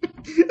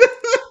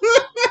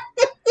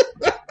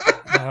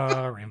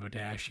 Oh, Rainbow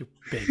Dash, you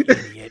big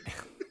idiot.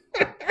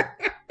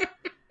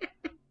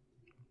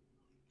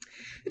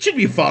 It should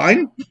be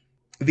fine.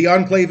 The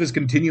Enclave is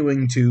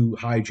continuing to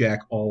hijack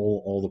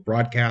all the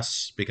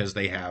broadcasts because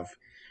they have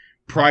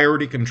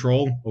priority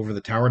control over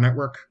the tower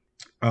network.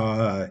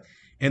 And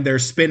they're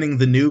spinning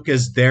the nuke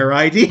as their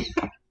idea.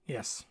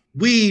 Yes.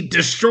 We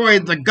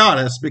destroyed the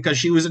goddess because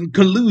she was in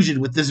collusion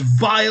with this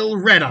vile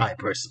red-eye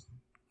person.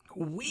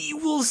 We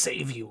will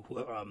save you,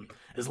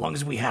 as long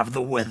as we have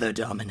the Weather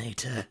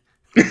Dominator.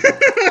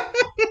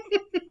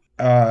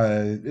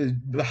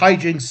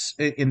 Hijinks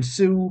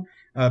ensue.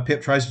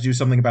 Pip tries to do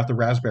something about the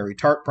raspberry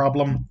tart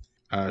problem.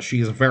 She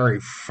is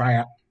very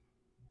fat.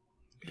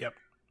 Yep.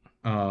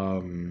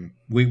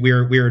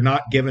 We're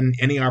not given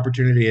any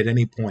opportunity at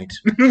any point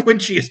when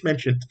she is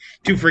mentioned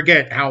to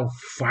forget how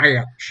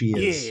fat she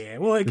is. Yeah.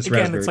 Well,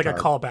 again, it's like a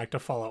callback to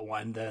Fallout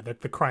 1.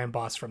 The crime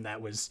boss from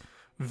that was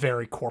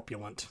very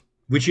corpulent,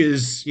 which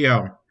is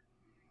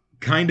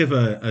kind of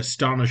a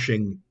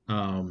astonishing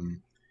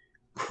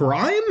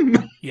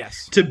crime.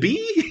 Yes. To be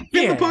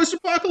in the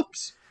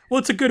post-apocalypse. Well,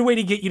 it's a good way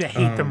to get you to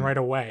hate them right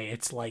away.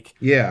 It's like,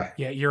 yeah,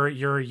 you're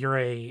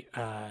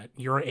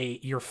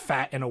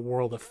fat in a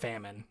world of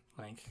famine.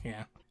 Like,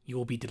 yeah, you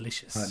will be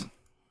delicious.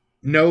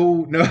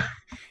 No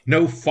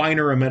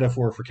finer a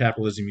metaphor for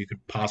capitalism you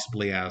could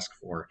possibly ask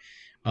for.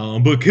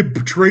 But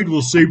trade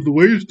will save the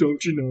ways,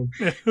 don't you know?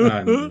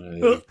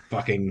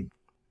 Fucking.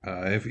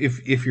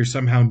 If you're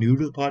somehow new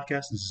to the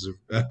podcast, this is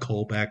a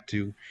callback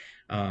to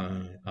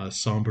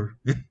Somber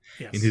in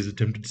his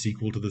attempted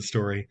sequel to the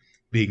story.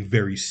 Being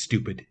very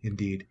stupid,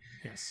 indeed.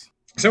 Yes.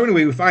 So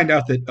anyway, we find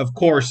out that, of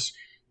course,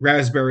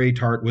 Raspberry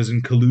Tart was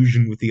in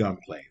collusion with the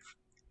Enclave,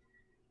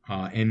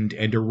 and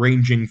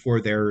arranging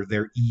for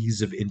their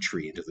ease of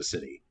entry into the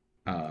city,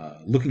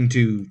 looking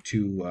to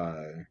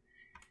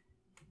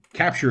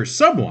capture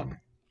someone,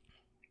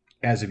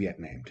 as of yet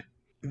named.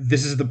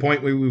 This is the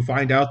point where we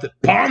find out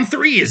that Palm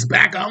 3 is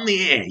back on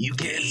the air. You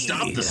can't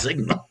stop the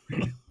signal.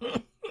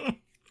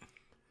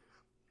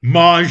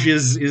 Maj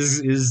is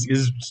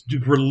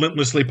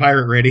relentlessly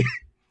pirate ready.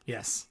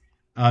 Yes.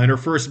 And her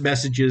first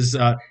message is,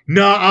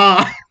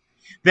 nah,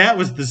 that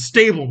was the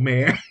stable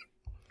mare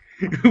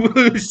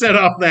who set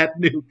off that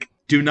nuke.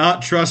 Do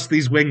not trust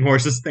these wing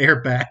horses. They are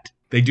bad.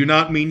 They do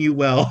not mean you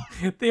well.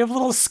 They have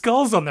little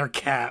skulls on their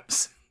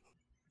caps.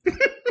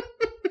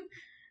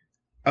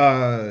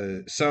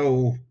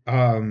 So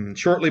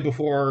shortly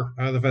before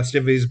the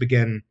festivities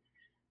begin,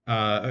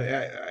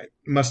 I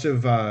must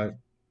have...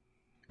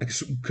 I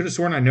could have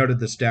sworn I noted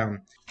this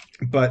down,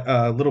 but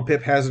little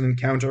Pip has an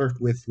encounter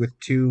with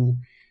two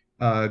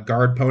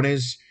guard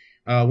ponies.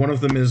 One of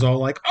them is all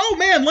like, "Oh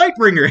man,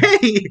 Lightbringer!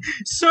 Hey,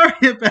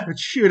 sorry about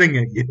shooting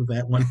at you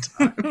that one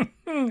time.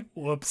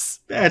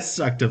 Whoops, that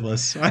sucked of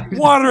us.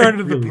 Water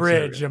under the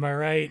bridge. Sorry. Am I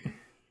right?"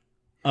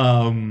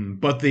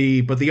 But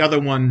the other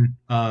one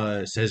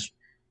says,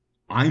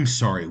 "I'm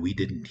sorry we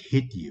didn't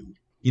hit you.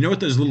 You know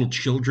what those little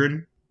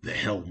children? The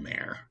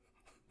Hellmare."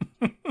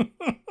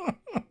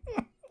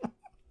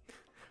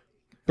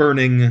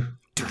 Burning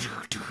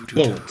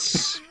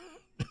bullets.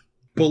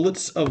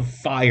 Bullets of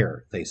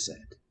fire, they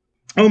said.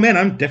 Oh man,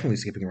 I'm definitely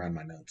skipping around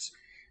my notes.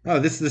 Oh,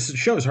 this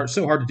show is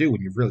so hard to do when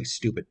you're really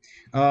stupid.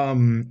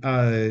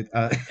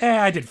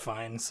 I did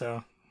fine,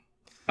 so.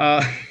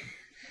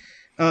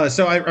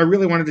 So I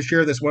really wanted to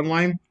share this one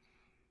line.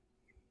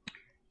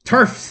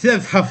 Tarf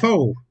Sev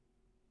Hafo.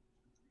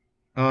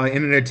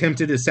 In an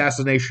attempted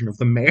assassination of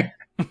the mayor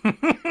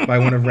by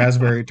one of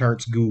Raspberry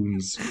Tart's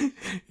goons.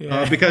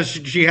 Yeah. Because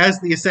she has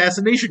the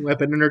assassination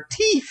weapon in her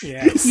teeth.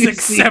 Yeah,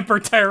 Six Semper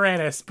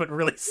Tyrannis, but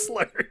really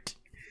slurred.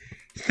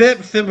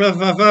 Yes.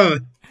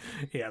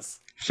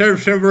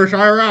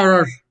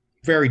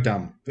 Very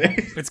dumb.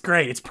 It's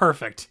great. It's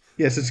perfect.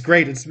 Yes, it's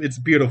great. It's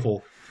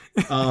beautiful.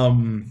 It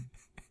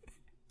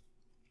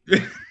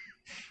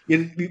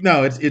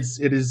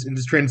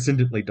is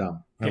transcendently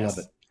dumb. I love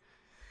it.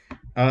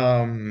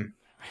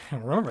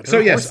 So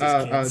yes,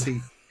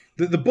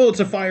 the bullets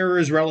of fire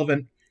is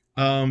relevant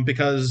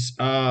because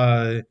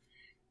the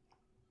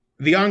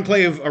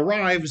Enclave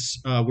arrives.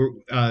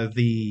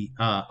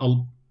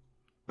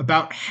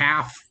 About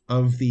half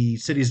of the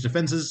city's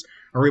defenses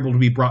are able to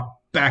be brought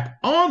back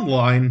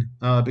online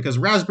because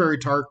Raspberry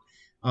Tart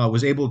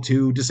was able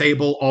to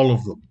disable all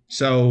of them.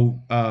 So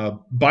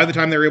by the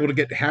time they're able to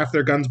get half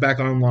their guns back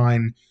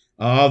online,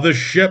 the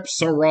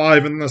ships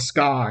arrive in the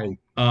sky.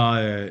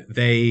 A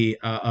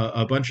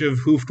bunch of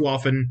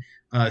Hoofdwaffen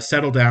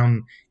settle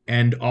down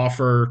and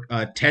offer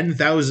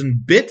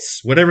 10,000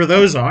 bits, whatever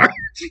those are,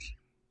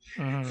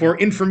 for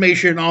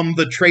information on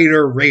the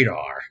traitor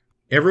Radar.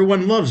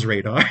 Everyone loves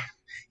Radar.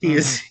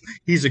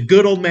 He's a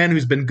good old man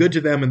who's been good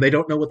to them, and they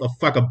don't know what the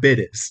fuck a bid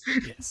is.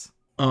 Yes.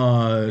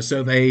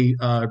 So they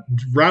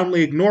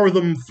roundly ignore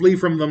them, flee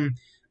from them,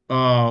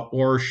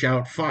 or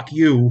shout "fuck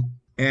you."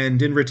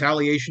 And in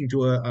retaliation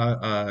to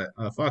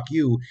a "fuck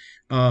you,"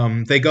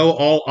 they go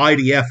all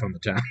IDF on the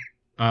town.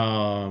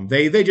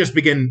 They just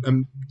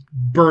begin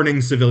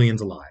burning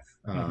civilians alive,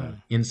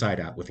 inside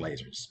out with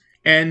lasers.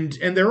 And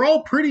they're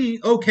all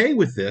pretty okay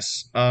with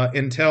this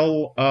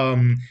until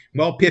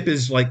Pip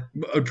is like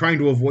trying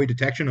to avoid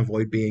detection,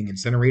 avoid being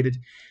incinerated.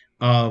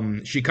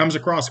 She comes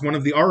across one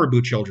of the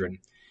Arabu children,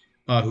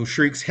 who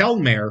shrieks "Hell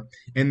Mare"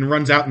 and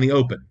runs out in the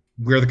open,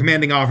 where the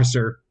commanding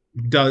officer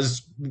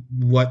does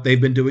what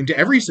they've been doing to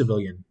every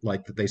civilian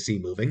like that they see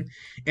moving,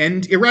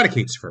 and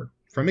eradicates her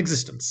from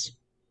existence.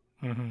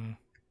 Mm-hmm.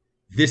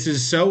 This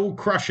is so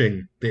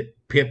crushing that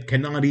Pip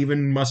cannot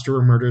even muster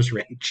a murderous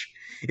rage.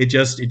 It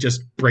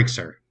just breaks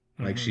her.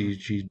 Like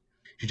she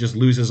just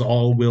loses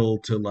all will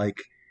to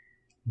like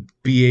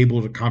be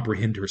able to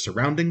comprehend her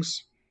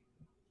surroundings.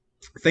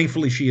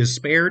 Thankfully, she is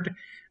spared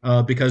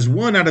because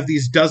one out of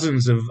these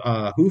dozens of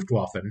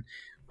Luftwaffen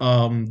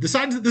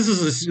decides that this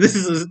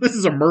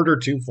is a murder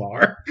too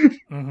far.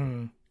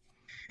 Mm-hmm.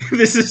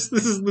 This is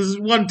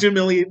 1-2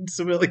 million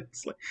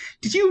civilians.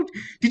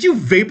 Did you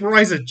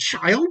vaporize a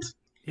child?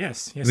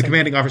 Yes. The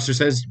commanding officer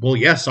says, "Well,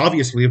 yes,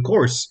 obviously, of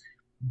course.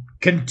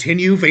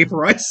 Continue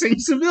vaporizing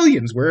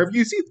civilians wherever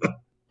you see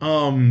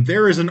them."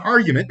 There is an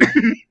argument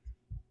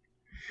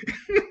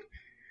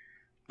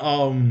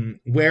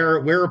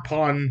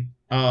whereupon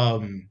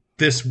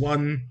this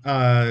one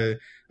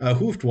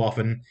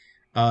Luftwaffen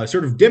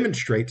sort of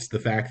demonstrates the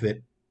fact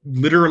that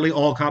literally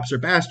all cops are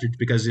bastards,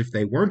 because if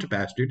they weren't a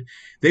bastard,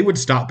 they would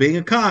stop being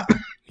a cop.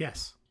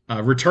 Yes.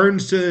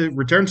 Returns to the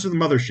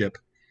mothership,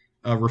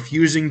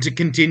 refusing to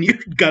continue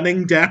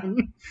gunning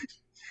down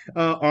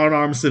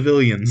unarmed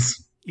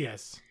civilians.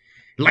 Yes.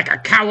 Like a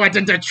coward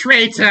and a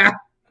traitor!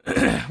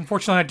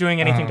 Unfortunately, not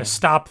doing anything to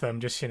stop them,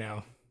 just,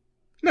 No,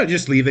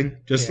 just leaving.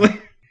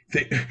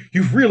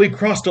 You've really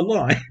crossed a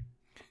line.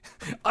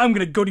 I'm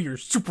gonna go to your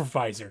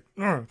supervisor.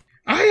 I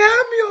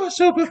am your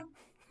super...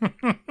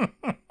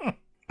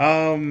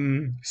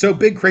 So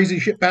big crazy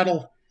ship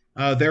battle.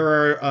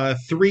 There are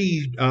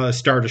 3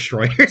 Star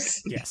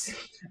Destroyers. Yes.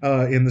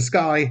 In the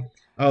sky.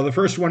 The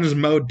first one is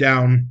mowed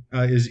down,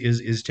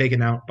 is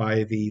taken out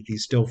by the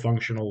still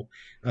functional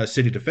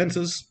city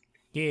defenses.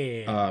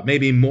 Yeah.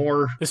 Maybe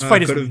more this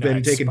fight could have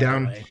been taken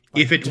down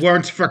if it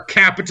weren't for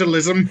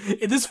capitalism.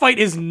 This fight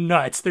is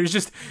nuts. They're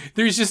sitting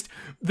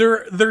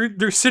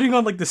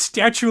on like the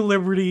Statue of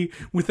Liberty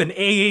with an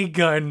AA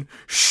gun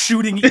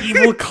shooting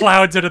evil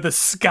clouds out of the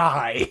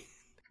sky.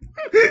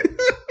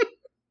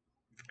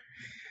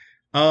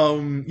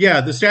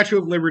 The Statue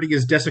of Liberty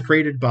is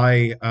desecrated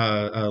by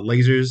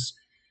lasers.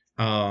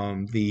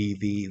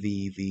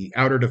 The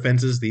outer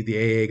defenses,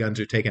 the AA guns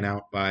are taken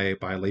out by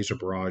laser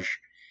barrage.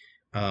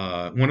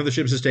 One of the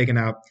ships is taken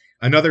out.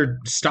 Another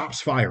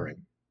stops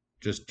firing.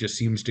 Just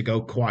seems to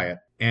go quiet.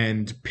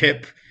 And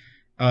Pip,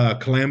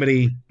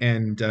 Calamity,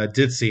 and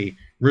Ditzy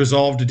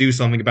resolve to do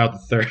something about the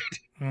third.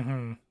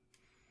 Mm-hmm.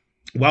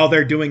 While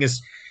they're doing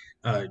is,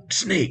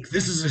 Snake,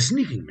 this is a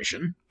sneaking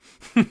mission.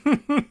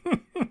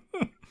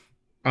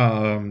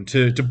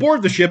 To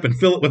board the ship and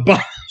fill it with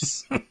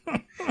bombs.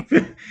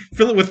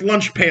 Fill it with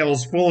lunch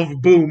pails full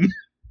of boom.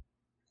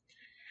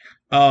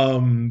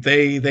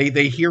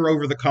 They hear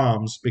over the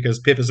comms, because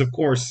Pip is, of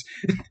course,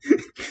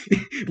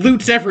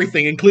 loots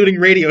everything, including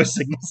radio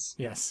signals.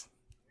 Yes.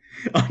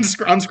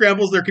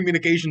 Unscrambles their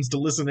communications to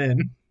listen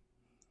in.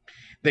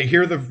 They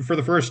hear for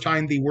the first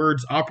time the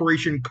words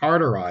Operation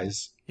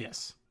Carterize.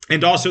 Yes.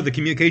 And also the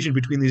communication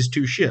between these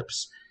 2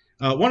 ships.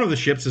 One of the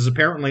ships is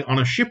apparently on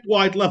a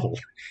ship-wide level,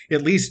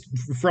 at least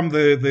from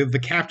the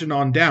captain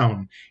on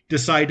down,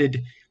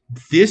 decided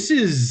this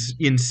is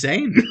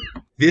insane.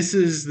 This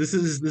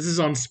is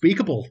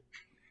unspeakable.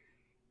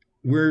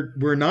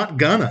 We're not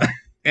gonna.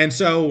 And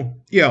so,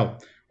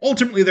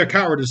 ultimately their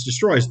cowardice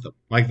destroys them.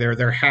 Like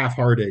their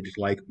half-hearted,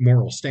 like,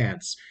 moral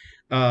stance.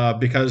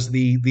 Because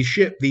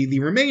the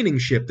remaining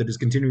ship that is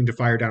continuing to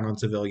fire down on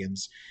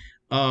civilians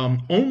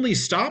only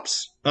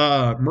stops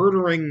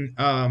murdering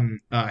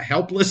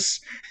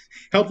helpless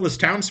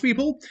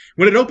townspeople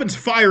when it opens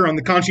fire on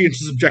the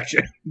conscientious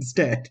objector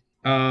instead.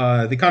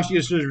 The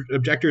conscientious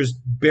objectors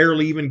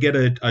barely even get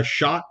a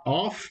shot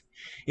off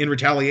in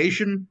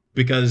retaliation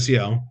because, they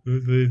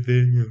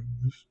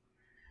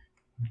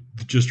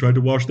just tried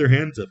to wash their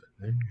hands of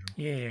it.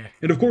 Yeah.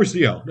 And of course,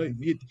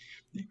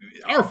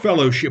 our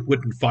fellowship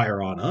wouldn't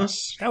fire on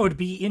us. That would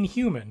be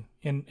inhuman.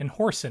 In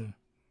Horsen.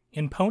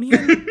 In Ponian?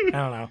 I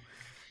don't know.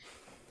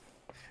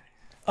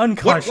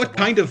 Unconscionable. What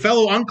kind of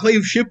fellow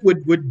Enclave ship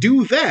would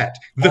do that?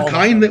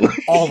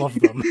 All of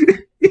them.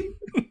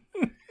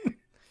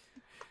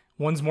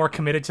 One's more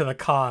committed to the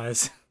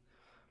cause.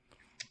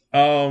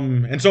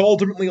 And so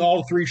ultimately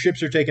all 3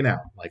 ships are taken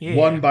out.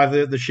 One by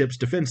the ship's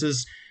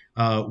defenses,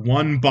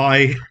 one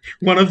by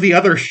one of the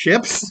other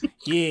ships.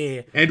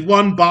 Yeah. And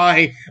one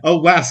by a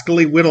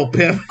wascally Whittle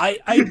Pip.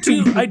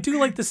 I do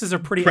like this is a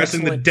pretty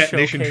pressing excellent the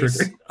detonation showcase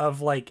trigger.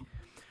 of like,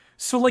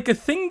 so like a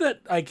thing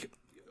that like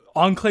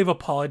Enclave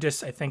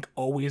apologists I think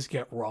always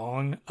get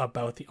wrong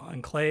about the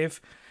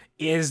Enclave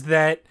is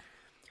that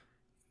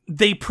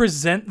they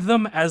present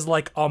them as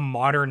like a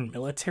modern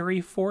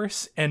military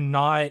force and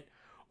not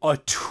a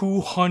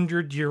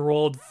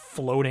 200-year-old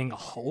floating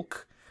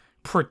hulk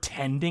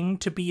pretending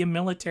to be a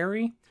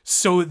military.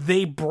 So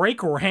they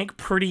break rank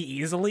pretty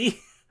easily.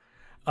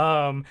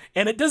 And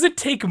it doesn't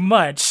take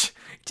much.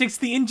 It takes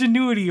the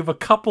ingenuity of a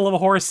couple of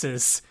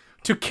horses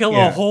to kill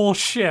a whole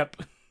ship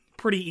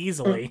pretty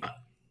easily.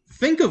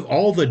 Think of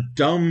all the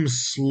dumb,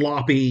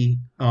 sloppy,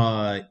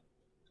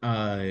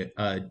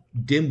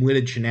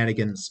 dim-witted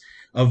shenanigans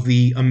of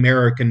the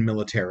American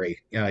military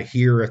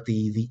here at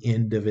the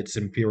end of its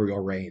imperial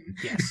reign.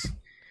 Yes.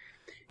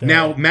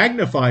 Now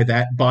magnify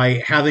that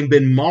by having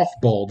been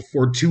mothballed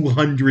for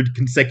 200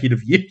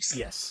 consecutive years.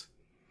 Yes.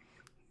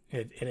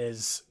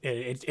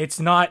 It's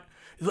not,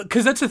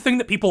 because that's the thing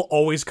that people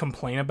always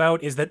complain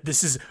about, is that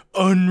this is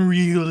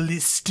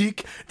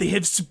unrealistic. They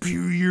have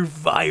superior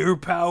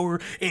firepower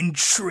and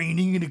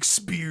training and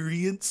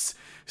experience.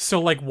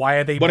 So, like, why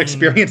are they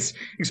experience?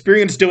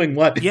 Experience doing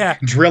what? Yeah.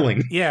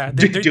 Drilling. Yeah.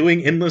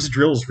 Doing endless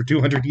drills for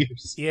 200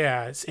 years.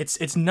 Yeah,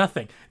 it's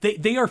nothing.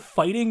 They are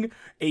fighting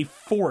a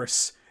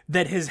force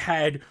that has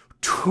had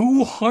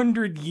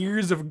 200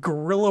 years of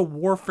guerrilla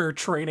warfare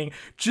training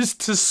just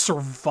to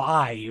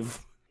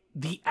survive.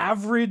 The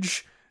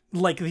average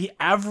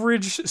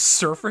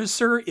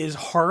surfacer is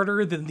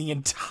harder than the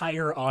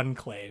entire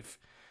Enclave.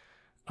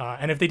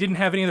 And if they didn't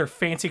have any other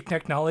fancy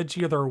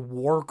technology or their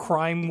war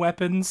crime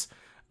weapons,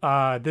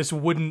 this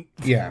wouldn't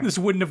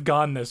have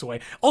gone this way.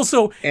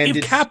 Also,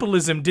 if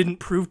capitalism didn't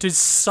prove to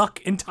suck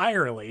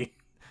entirely,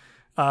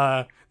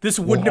 this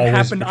wouldn't have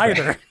happened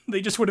either. They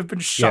just would have been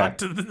shot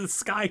to the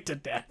sky to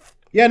death.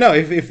 Yeah, no,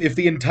 if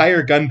the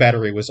entire gun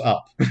battery was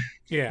up,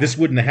 this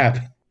wouldn't have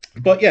happened.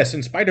 But yes,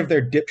 in spite of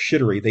their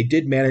dipshittery, they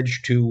did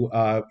manage to,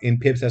 in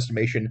Pip's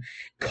estimation,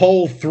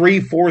 cull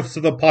 3/4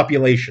 of the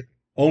population.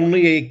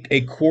 Only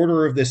a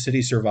quarter of the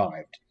city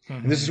survived.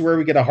 Mm-hmm. And this is where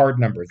we get a hard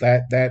number.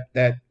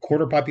 That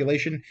quarter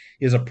population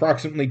is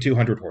approximately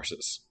 200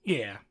 horses.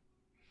 Yeah.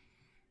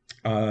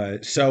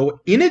 So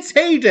in its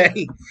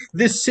heyday,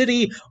 this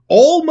city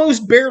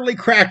almost barely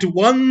cracked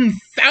 1,000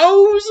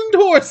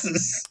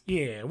 horses.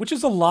 Yeah, which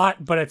is a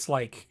lot, but it's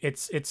like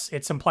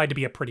it's implied to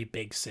be a pretty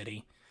big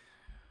city.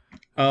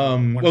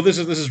 Well, this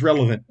is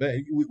relevant.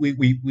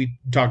 We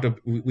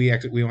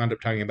wound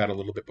up talking about it a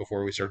little bit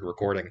before we started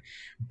recording,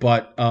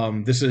 but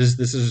this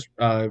is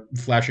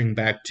flashing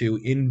back to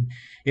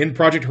in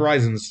Project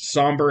Horizons.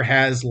 Somber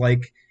has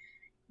like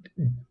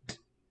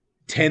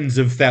tens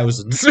of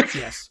thousands.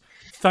 Yes.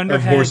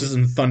 Of horses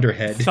in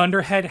Thunderhead.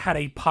 Thunderhead had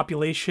a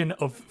population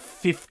of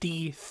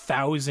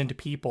 50,000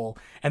 people,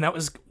 and that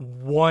was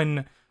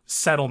one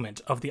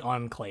settlement of the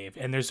Enclave,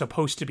 and there's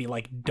supposed to be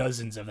like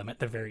dozens of them at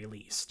the very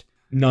least.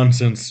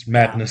 Nonsense,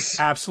 madness.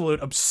 Yeah,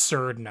 absolute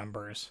absurd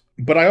numbers.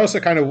 But I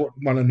also kind of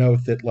want to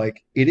note that,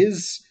 like, it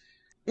is...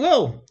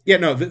 Well, yeah,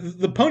 no,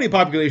 the pony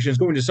population is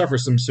going to suffer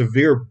some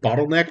severe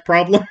bottleneck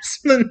problems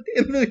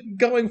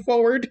going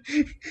forward.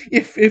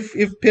 If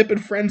Pip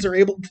and friends are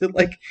able to,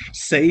 like,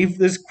 save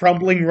this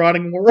crumbling,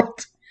 rotting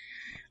world.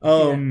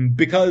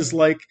 Because,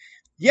 like,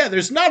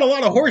 there's not a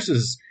lot of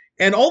horses.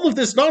 And all of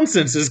this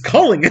nonsense is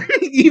culling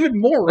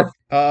even more.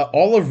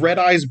 All of Red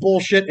Eye's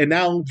bullshit, and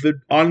now the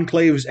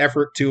Enclave's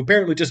effort to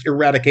apparently just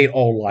eradicate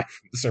all life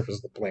from the surface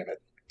of the planet.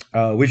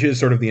 Which is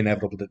sort of the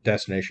inevitable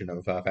destination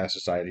of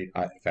fascist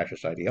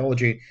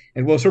ideology,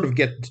 and we'll sort of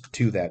get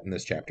to that in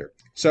this chapter.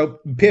 So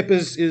Pip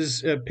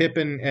Pip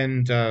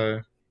and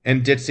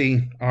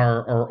Ditzy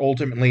are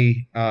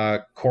ultimately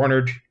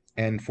cornered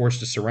and forced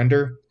to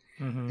surrender.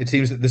 Mm-hmm. It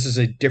seems that this is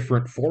a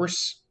different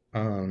force,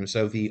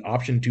 so the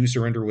option to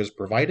surrender was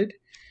provided.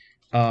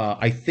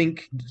 I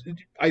think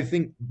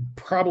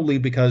probably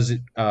because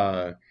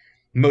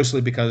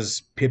mostly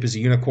because Pip is a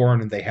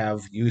unicorn and they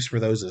have use for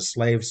those as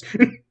slaves.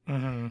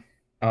 Mm-hmm.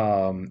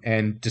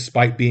 And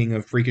despite being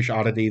a freakish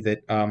oddity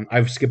that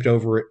I've skipped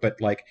over it, but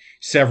like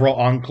several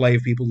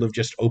Enclave people have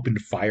just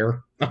opened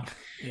fire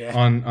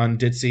on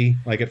Ditzy,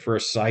 like at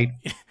first sight.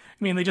 I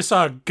mean, they just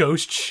saw a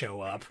ghost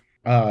show up.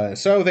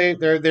 So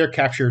they're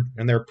captured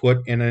and they're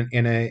put in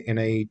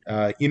a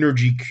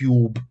energy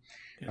cube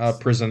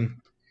prison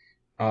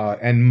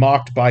and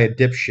mocked by a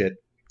dipshit.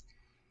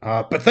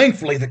 But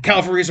thankfully, the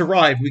cavalry's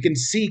arrived. We can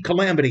see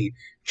Calamity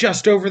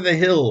just over the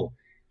hill.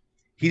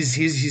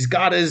 He's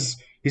got his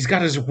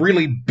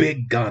really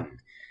big gun.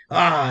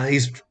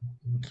 He's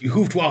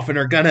Hoofdwaffen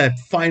are gonna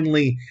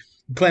finally.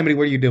 Calamity,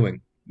 what are you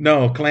doing?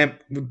 No,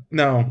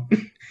 no.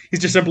 He's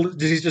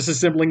just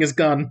assembling his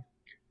gun.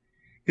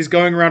 He's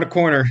going around a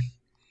corner.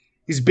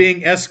 He's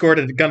being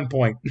escorted at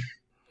gunpoint.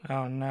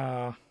 Oh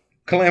no,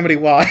 Calamity,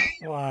 why?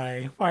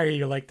 Why are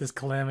you like this,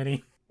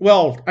 Calamity?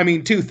 Well, I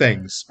mean, two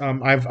things.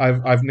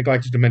 I've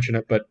neglected to mention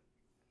it, but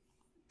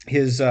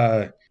his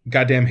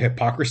goddamn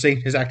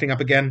hypocrisy is acting up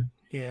again.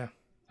 Yeah.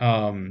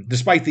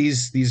 Despite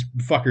these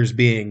fuckers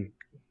being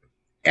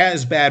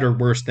as bad or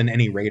worse than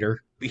any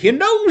raider, he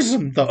knows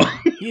them though.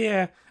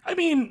 Yeah. I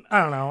mean,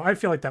 I don't know. I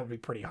feel like that would be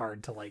pretty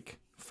hard to like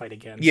fight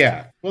against.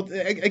 Yeah. Well,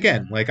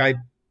 again, like I'm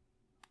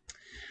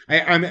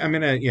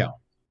in a, you know,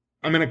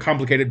 I'm in a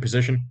complicated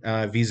position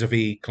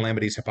vis-a-vis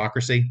Calamity's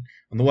hypocrisy.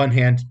 On the one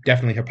hand,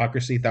 definitely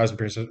hypocrisy,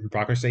 1000%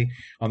 hypocrisy.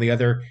 On the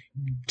other,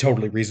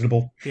 totally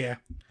reasonable. Yeah.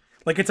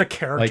 Like, it's a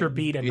character Like,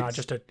 beat and not it's-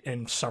 just an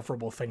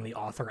insufferable thing the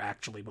author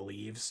actually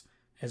believes,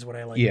 is what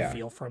I like Yeah.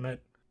 feel from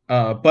it.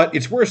 But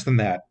it's worse than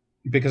that,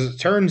 because it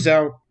turns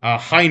out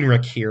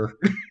Heinrich here,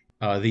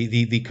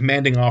 the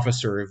commanding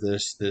officer of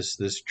this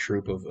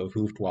troop of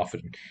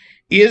Luftwaffen,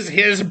 is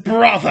his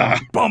brother.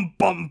 Bum,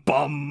 bum,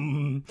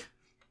 bum.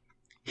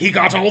 He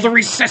got all the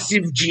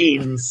recessive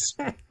genes.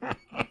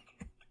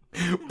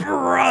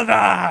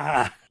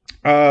 Brother!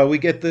 We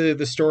get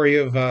the story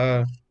of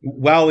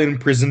while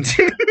imprisoned,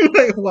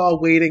 while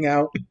waiting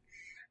out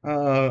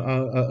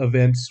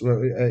events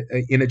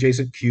in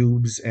adjacent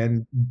cubes,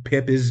 and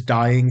Pip is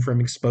dying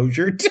from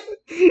exposure.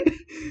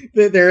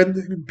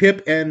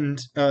 Pip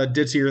and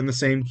Ditzy are in the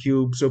same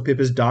cube, so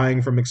Pip is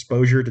dying from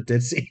exposure to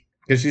Ditzy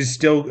because she's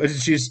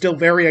still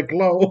very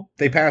aglow.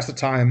 They pass the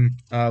time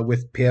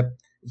with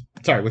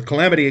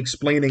Calamity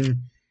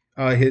explaining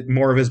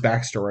more of his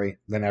backstory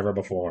than ever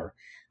before.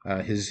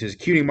 His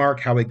cutie mark,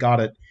 how he got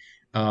it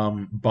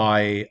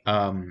by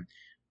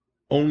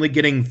only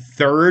getting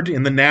third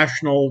in the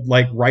national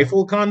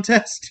rifle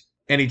contest,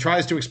 and he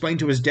tries to explain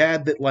to his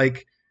dad that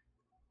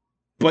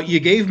but you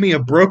gave me a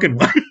broken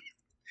one.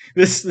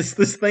 This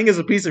thing is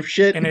a piece of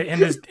shit. And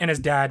his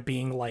dad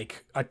being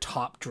like a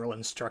top drill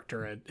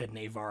instructor at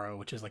Navarro,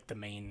 which is like the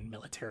main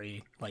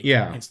military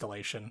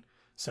installation.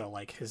 So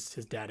like his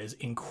dad is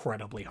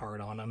incredibly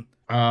hard on him.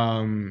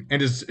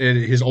 And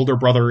his older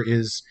brother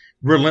is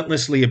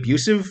relentlessly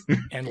abusive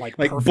and like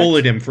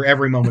bullied him for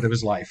every moment of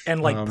his life.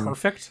 And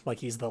perfect, like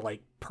he's the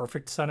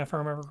perfect son, if I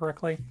remember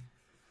correctly.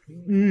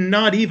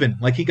 Not even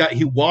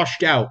he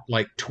washed out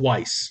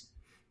twice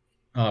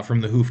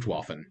from the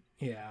Luftwaffen.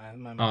 Yeah,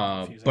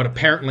 but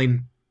apparently,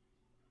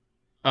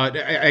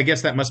 I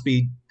guess that must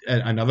be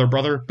another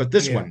brother. But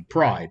this one,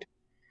 Pride.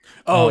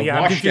 Oh yeah,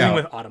 I'm confusing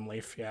with Autumn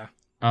Leaf. Yeah.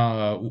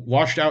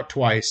 Washed out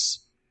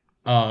twice,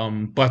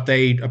 but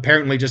they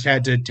apparently just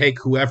had to take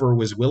whoever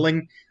was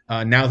willing,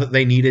 now that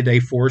they needed a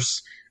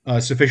force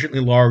sufficiently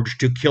large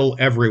to kill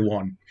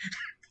everyone.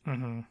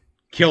 Mm-hmm.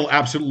 Kill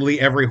absolutely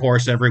every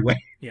horse everywhere.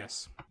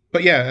 Yes.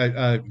 But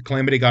yeah,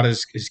 Calamity got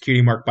his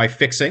cutie mark by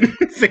fixing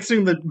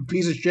the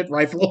piece of shit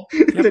rifle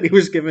that he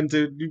was given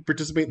to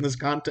participate in this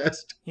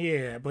contest.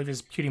 Yeah, I believe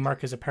his cutie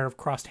mark is a pair of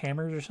crossed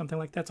hammers or something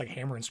like that. It's like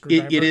hammer and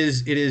screwdriver. It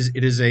is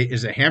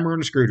a hammer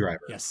and a screwdriver.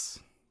 Yes.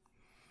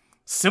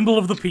 Symbol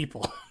of the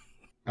people.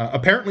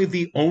 Apparently,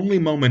 the only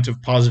moment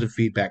of positive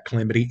feedback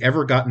Calamity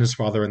ever got in his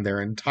father in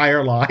their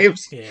entire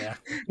lives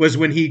was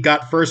when he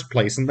got first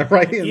place in the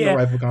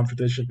rifle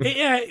competition.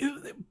 Yeah.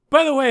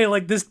 By the way,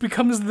 this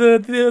becomes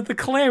the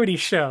Calamity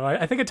show.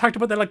 I think I talked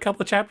about that a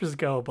couple of chapters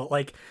ago, but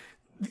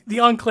the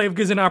Enclave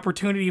gives an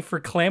opportunity for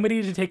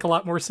Calamity to take a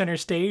lot more center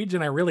stage,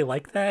 and I really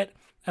like that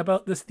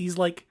about these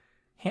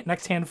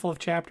next handful of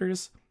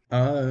chapters.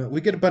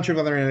 We get a bunch of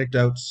other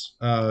anecdotes,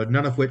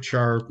 none of which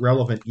are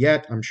relevant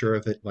yet. I'm sure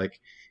that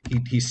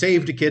he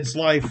saved a kid's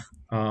life.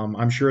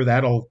 I'm sure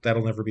that'll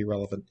never be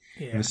relevant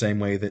in the same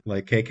way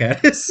that K-Cat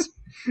has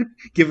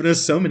given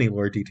us so many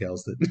lore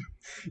details that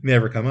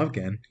never come up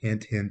again.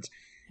 Hint, hint.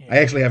 Yeah. I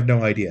actually have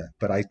no idea,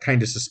 but I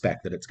kind of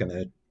suspect that it's going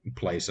to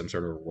play some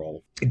sort of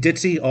role.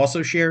 Ditzy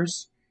also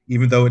shares,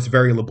 even though it's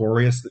very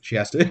laborious that she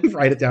has to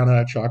write it down on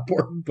a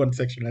chalkboard one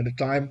section at a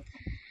time.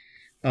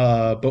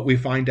 But we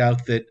find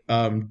out that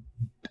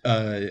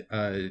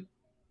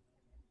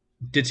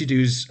Ditzy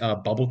Doo's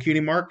bubble cutie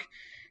mark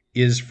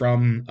is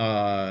from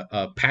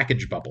a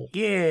package bubble.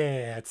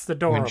 Yeah, it's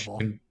adorable.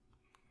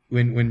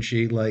 When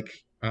she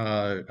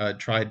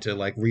tried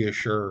to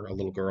reassure a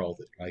little girl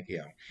that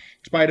in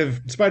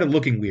spite of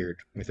looking weird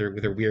with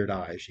her weird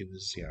eyes, she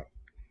was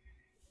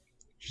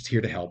she's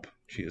here to help.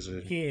 She is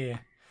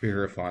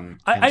very fun.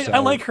 I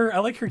like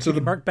her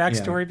cutie mark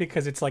backstory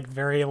because it's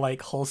very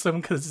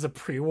wholesome because it's a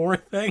pre-war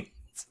thing.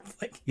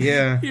 It's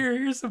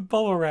here's some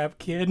bubble wrap,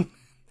 kid.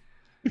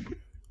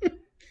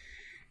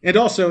 And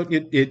also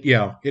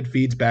it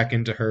feeds back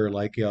into her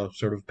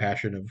sort of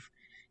passion of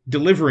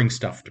delivering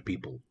stuff to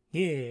people.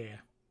 Yeah.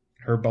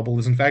 Her bubble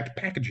is in fact a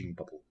packaging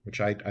bubble,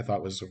 which I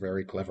thought was a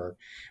very clever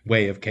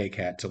way of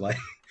K-Cat to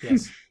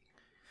yes.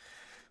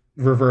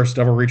 reverse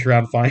double reach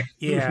around fine.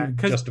 Yeah,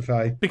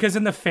 justify. Because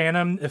in the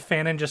Phantom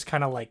just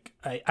kind of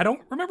I don't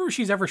remember if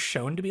she's ever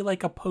shown to be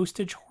a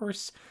postage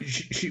horse.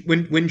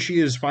 When she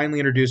is finally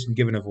introduced and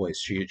given a voice,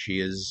 she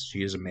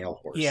is a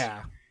male horse.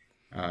 Yeah.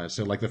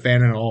 So the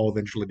Phantom all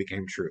eventually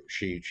became true.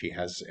 She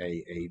has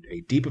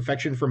a deep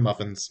affection for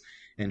muffins,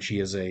 and she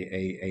is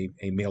a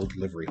male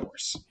delivery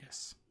horse.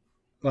 Yes.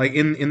 like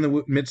in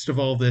the midst of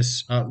all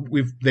this,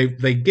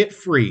 they get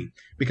free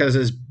because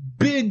as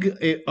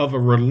big of a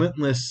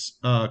relentless,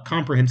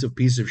 comprehensive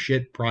piece of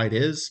shit Pride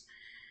is,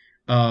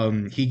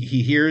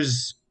 he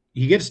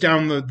gets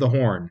down the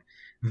horn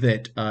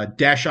that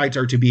Dashites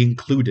are to be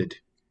included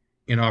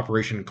in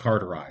Operation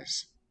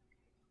Carterize.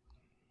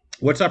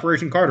 What's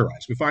Operation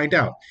Carterize? We find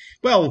out.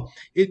 Well,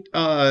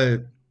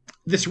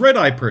 this Red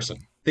Eye person,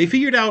 they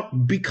figured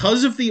out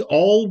because of the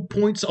all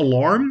points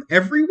alarm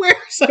everywhere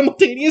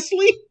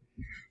simultaneously,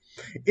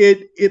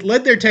 it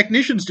led their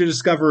technicians to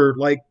discover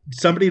like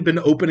somebody had been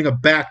opening a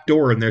back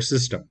door in their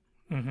system.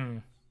 Mm-hmm.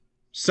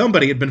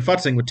 Somebody had been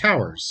futzing with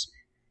towers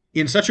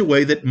in such a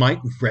way that might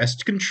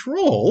wrest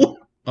control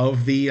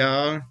of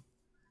the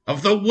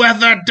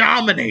Weather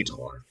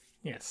Dominator.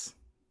 Yes.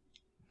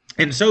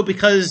 And so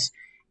because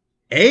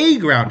a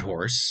ground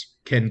horse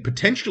can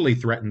potentially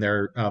threaten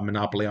their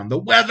monopoly on the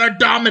Weather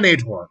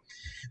Dominator,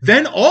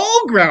 then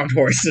all ground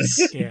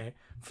horses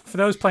For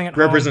those playing at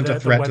represent home, a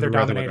threat the to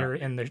Weather the Dominator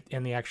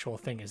in the actual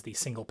thing is the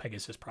Single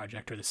Pegasus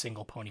Project or the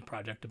Single Pony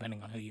Project,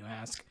 depending on who you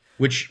ask.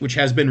 Which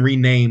has been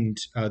renamed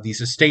the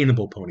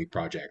Sustainable Pony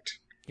Project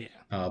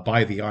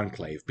by the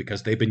Enclave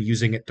because they've been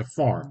using it to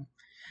farm.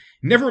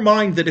 Never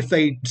mind that if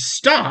they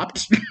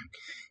stopped,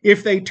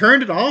 if they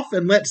turned it off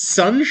and let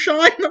sun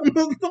shine on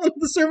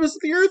the surface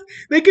of the earth,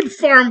 they could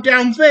farm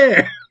down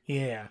there.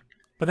 Yeah.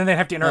 But then they'd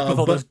have to interact with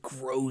all those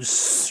gross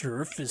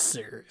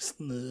surfacers.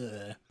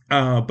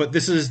 But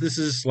this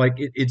is like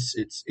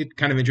it's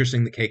kind of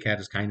interesting that KCAT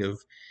has kind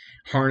of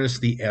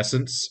harnessed the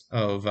essence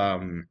of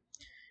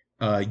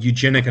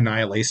eugenic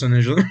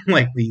annihilationism,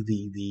 like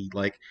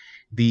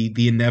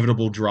the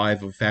inevitable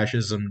drive of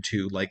fascism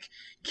to like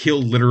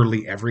kill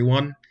literally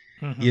everyone.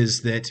 Mm-hmm.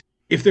 Is that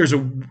if there's a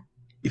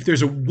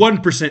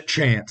 1%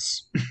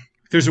 chance,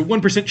 there's a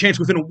 1% chance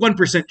within a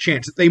 1%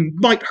 chance that they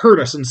might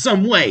hurt us in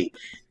some way,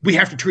 we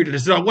have to treat it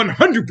as a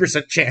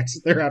 100% chance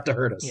that they're out to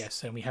hurt us.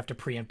 Yes, and we have to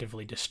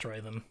preemptively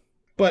destroy them.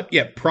 But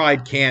yeah,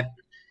 Pride can't,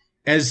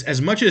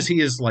 as much as he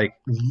has like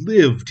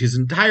lived his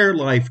entire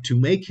life to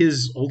make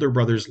his older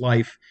brother's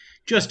life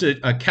just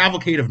a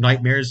cavalcade of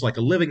nightmares, like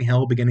a living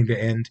hell beginning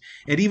to end,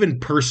 and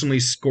even personally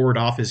scored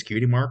off his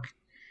cutie mark.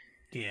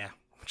 Yeah,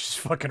 which is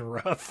fucking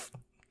rough.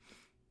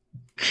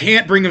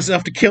 Can't bring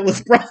himself to kill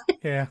his brother.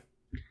 Yeah.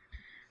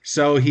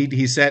 So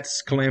he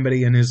sets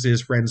Calamity and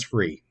his friends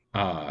free,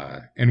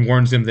 and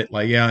warns him that,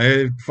 like, yeah,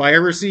 if I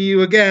ever see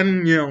you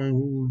again, you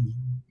know,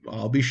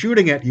 I'll be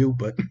shooting at you,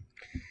 but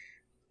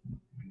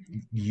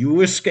you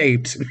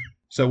escaped.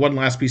 So one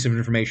last piece of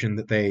information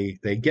that they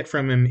get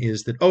from him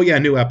is that, oh yeah,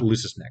 New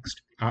Appaloosa's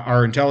next.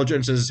 Our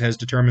intelligence has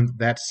determined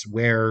that's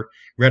where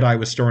Red Eye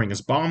was storing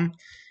his bomb,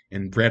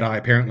 and Red Eye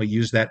apparently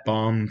used that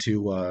bomb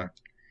to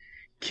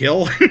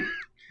kill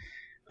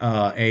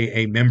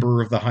a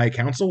member of the High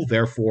Council.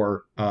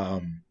 Therefore,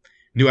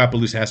 New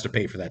Appaloosa has to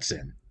pay for that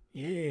sin.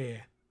 Yeah,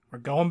 we're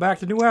going back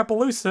to New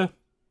Appaloosa.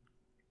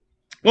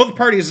 Well, the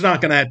party is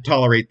not going to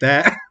tolerate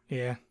that.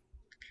 Yeah.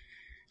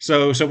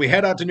 So we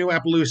head out to New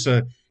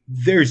Appaloosa.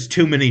 There's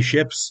too many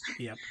ships.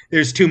 Yep.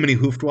 There's too many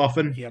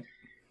Hoofdwaffen. Yep.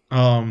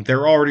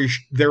 They're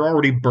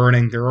already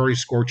burning. They're already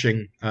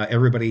scorching.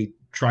 Everybody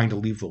trying to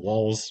leave the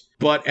walls.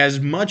 But as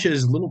much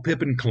as Little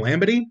Pip and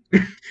Calamity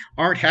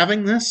aren't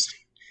having this,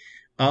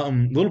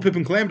 Little Pip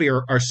and Calamity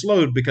are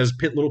slowed because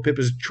Little Pip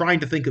is trying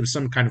to think of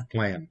some kind of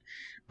plan.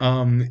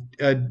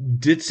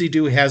 Ditsy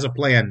Doo has a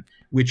plan,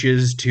 which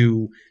is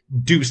to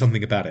do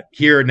something about it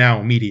here,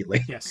 now,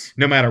 immediately. Yes.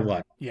 No matter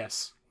what.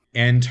 Yes.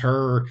 And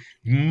her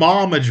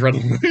mom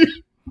adrenaline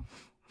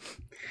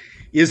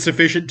is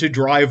sufficient to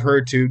drive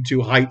her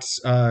to heights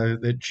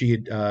that she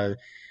had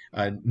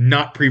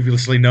not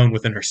previously known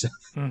within herself.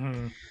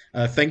 Mm-hmm.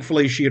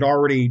 Thankfully, she had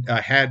already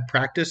had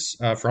practice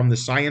from the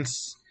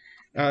science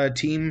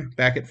team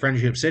back at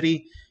Friendship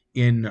City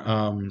in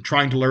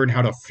trying to learn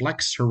how to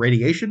flex her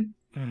radiation.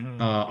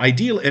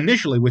 Mm-hmm.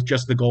 Initially with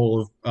just the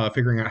goal of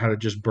figuring out how to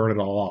just burn it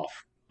all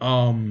off.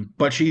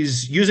 But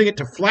she's using it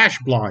to flash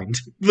blind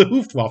the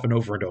Hoofdwaffen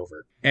over and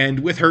over.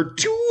 And with her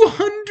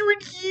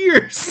 200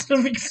 years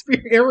of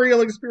aerial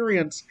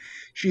experience,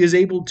 she is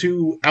able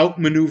to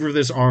outmaneuver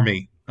this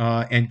army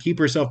and keep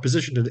herself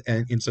positioned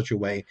in such a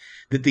way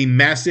that the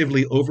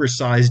massively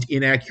oversized,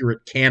 inaccurate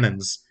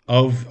cannons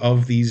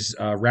of these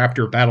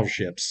Raptor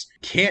battleships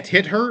can't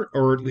hit her,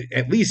 or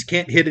at least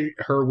can't hit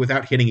her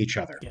without hitting each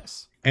other.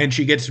 Yes. And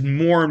she gets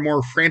more and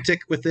more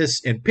frantic with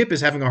this, and Pip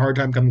is having a hard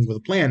time coming with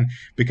a plan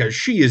because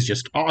she is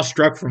just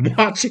awestruck from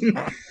watching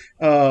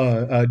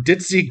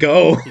Ditsy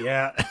go.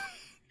 Yeah.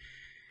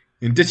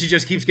 And Ditsy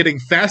just keeps getting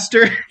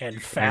faster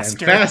and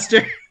faster. And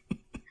faster.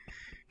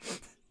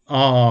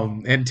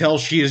 Until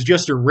she is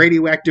just a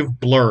radioactive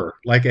blur,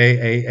 like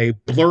a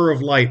blur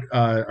of light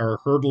are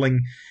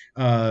hurtling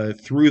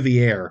through the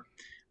air,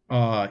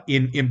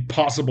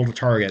 impossible to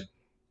target.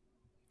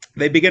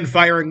 They begin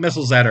firing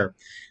missiles at her.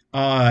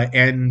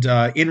 And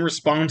in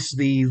response,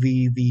 the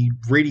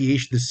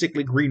radiation, the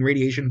sickly green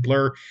radiation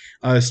blur,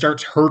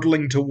 starts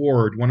hurtling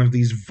toward one of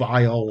these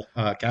vile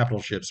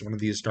capital ships, one of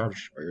these Star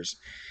Destroyers.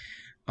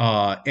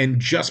 And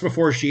just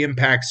before she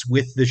impacts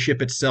with the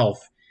ship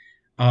itself,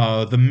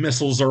 the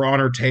missiles are on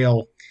her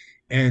tail,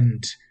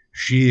 and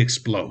she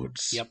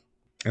explodes. Yep.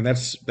 And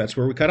that's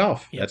where we cut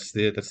off. Yep. That's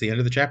the end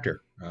of the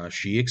chapter.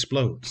 She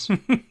explodes.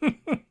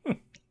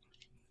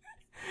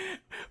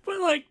 But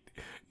like,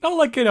 not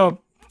like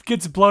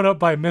gets blown up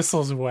by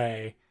missiles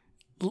way.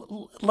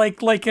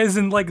 Like as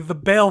in like the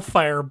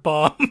balefire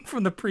bomb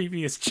from the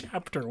previous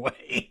chapter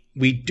way.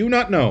 We do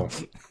not know.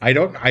 I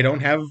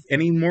don't have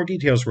any more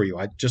details for you.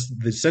 I just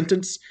the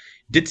sentence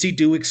Ditsy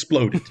Do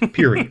exploded.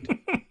 Period.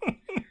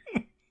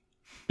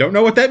 Don't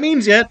know what that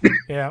means yet.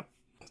 Yeah.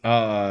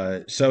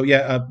 So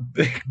yeah,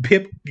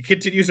 Pip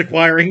continues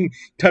acquiring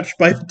Touched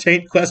by the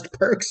Taint quest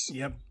perks.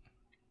 Yep.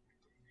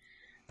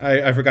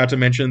 I forgot to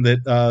mention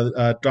that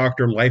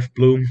Dr.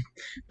 Lifebloom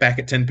back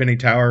at Tenpenny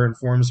Tower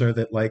informs her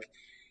that, like,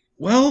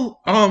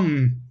 well,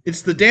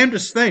 it's the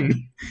damnedest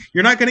thing.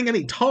 You're not getting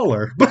any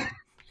taller, but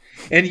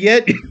and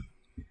yet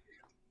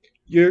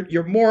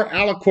you're more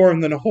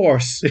alicorn than a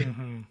horse.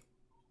 Mm-hmm.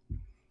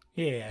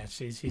 Yeah,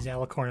 she's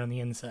alicorn on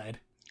the inside.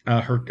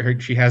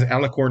 She has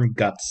alicorn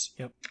guts.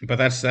 Yep. But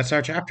that's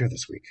our chapter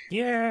this week.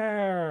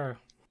 Yeah.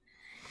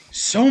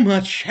 So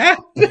much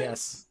happened.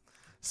 Yes.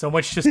 So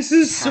much just This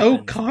is happened.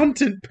 so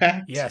content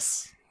packed.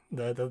 Yes.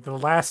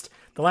 The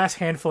last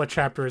handful of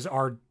chapters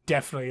are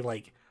definitely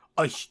like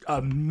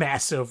a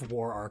massive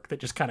war arc that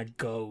just kind of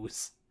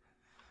goes.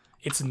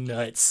 It's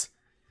nuts.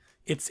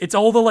 It's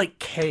all the like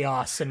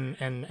chaos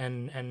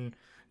and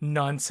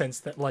nonsense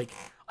that like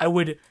I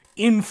would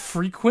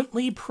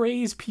infrequently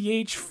praise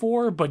PH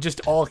for, but just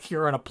all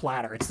here on a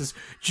platter. It's this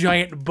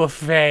giant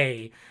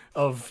buffet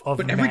of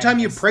But every time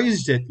you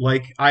praised it,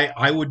 like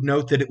I would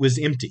note that it was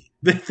empty.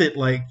 That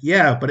like,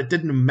 yeah, but it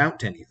didn't amount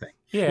to anything.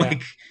 Yeah.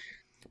 Like,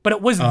 but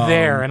it was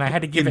there, and I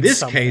had to give in it this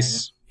something.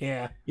 case,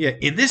 Yeah.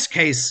 in this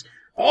case,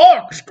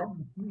 just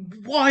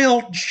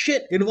wild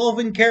shit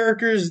involving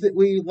characters that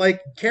we like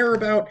care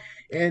about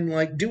and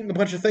like doing a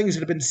bunch of things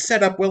that have been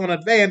set up well in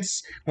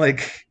advance.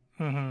 Like,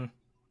 a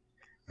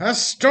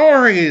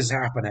story is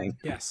happening.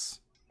 Yes.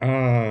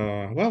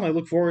 Well, I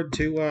look forward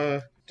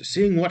to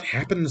seeing what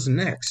happens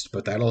next,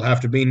 but that'll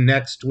have to be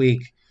next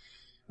week.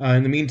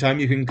 In the meantime,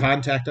 you can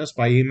contact us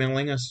by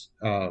emailing us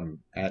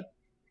at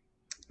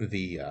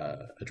the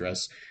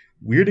address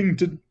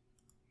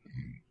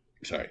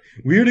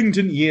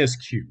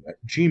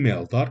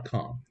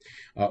weirdingtonesq@gmail.com.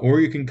 Or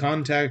you can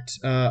contact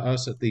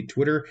us at the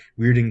Twitter,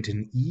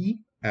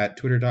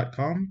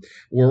 weirdingtone@twitter.com.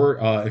 Or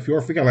if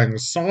you're feeling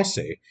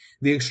saucy,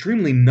 the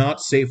extremely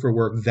not safe for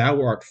work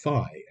Thou Art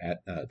Phi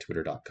at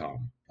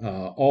twitter.com.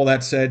 All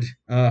that said,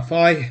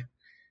 Phi,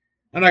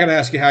 I'm not going to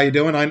ask you how you're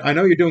doing. I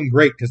know you're doing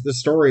great because this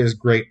story is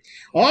great.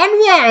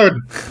 Onward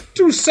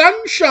to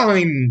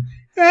sunshine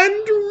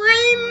and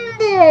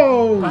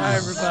rainbows! Bye,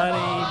 everybody.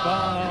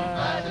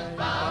 Bye.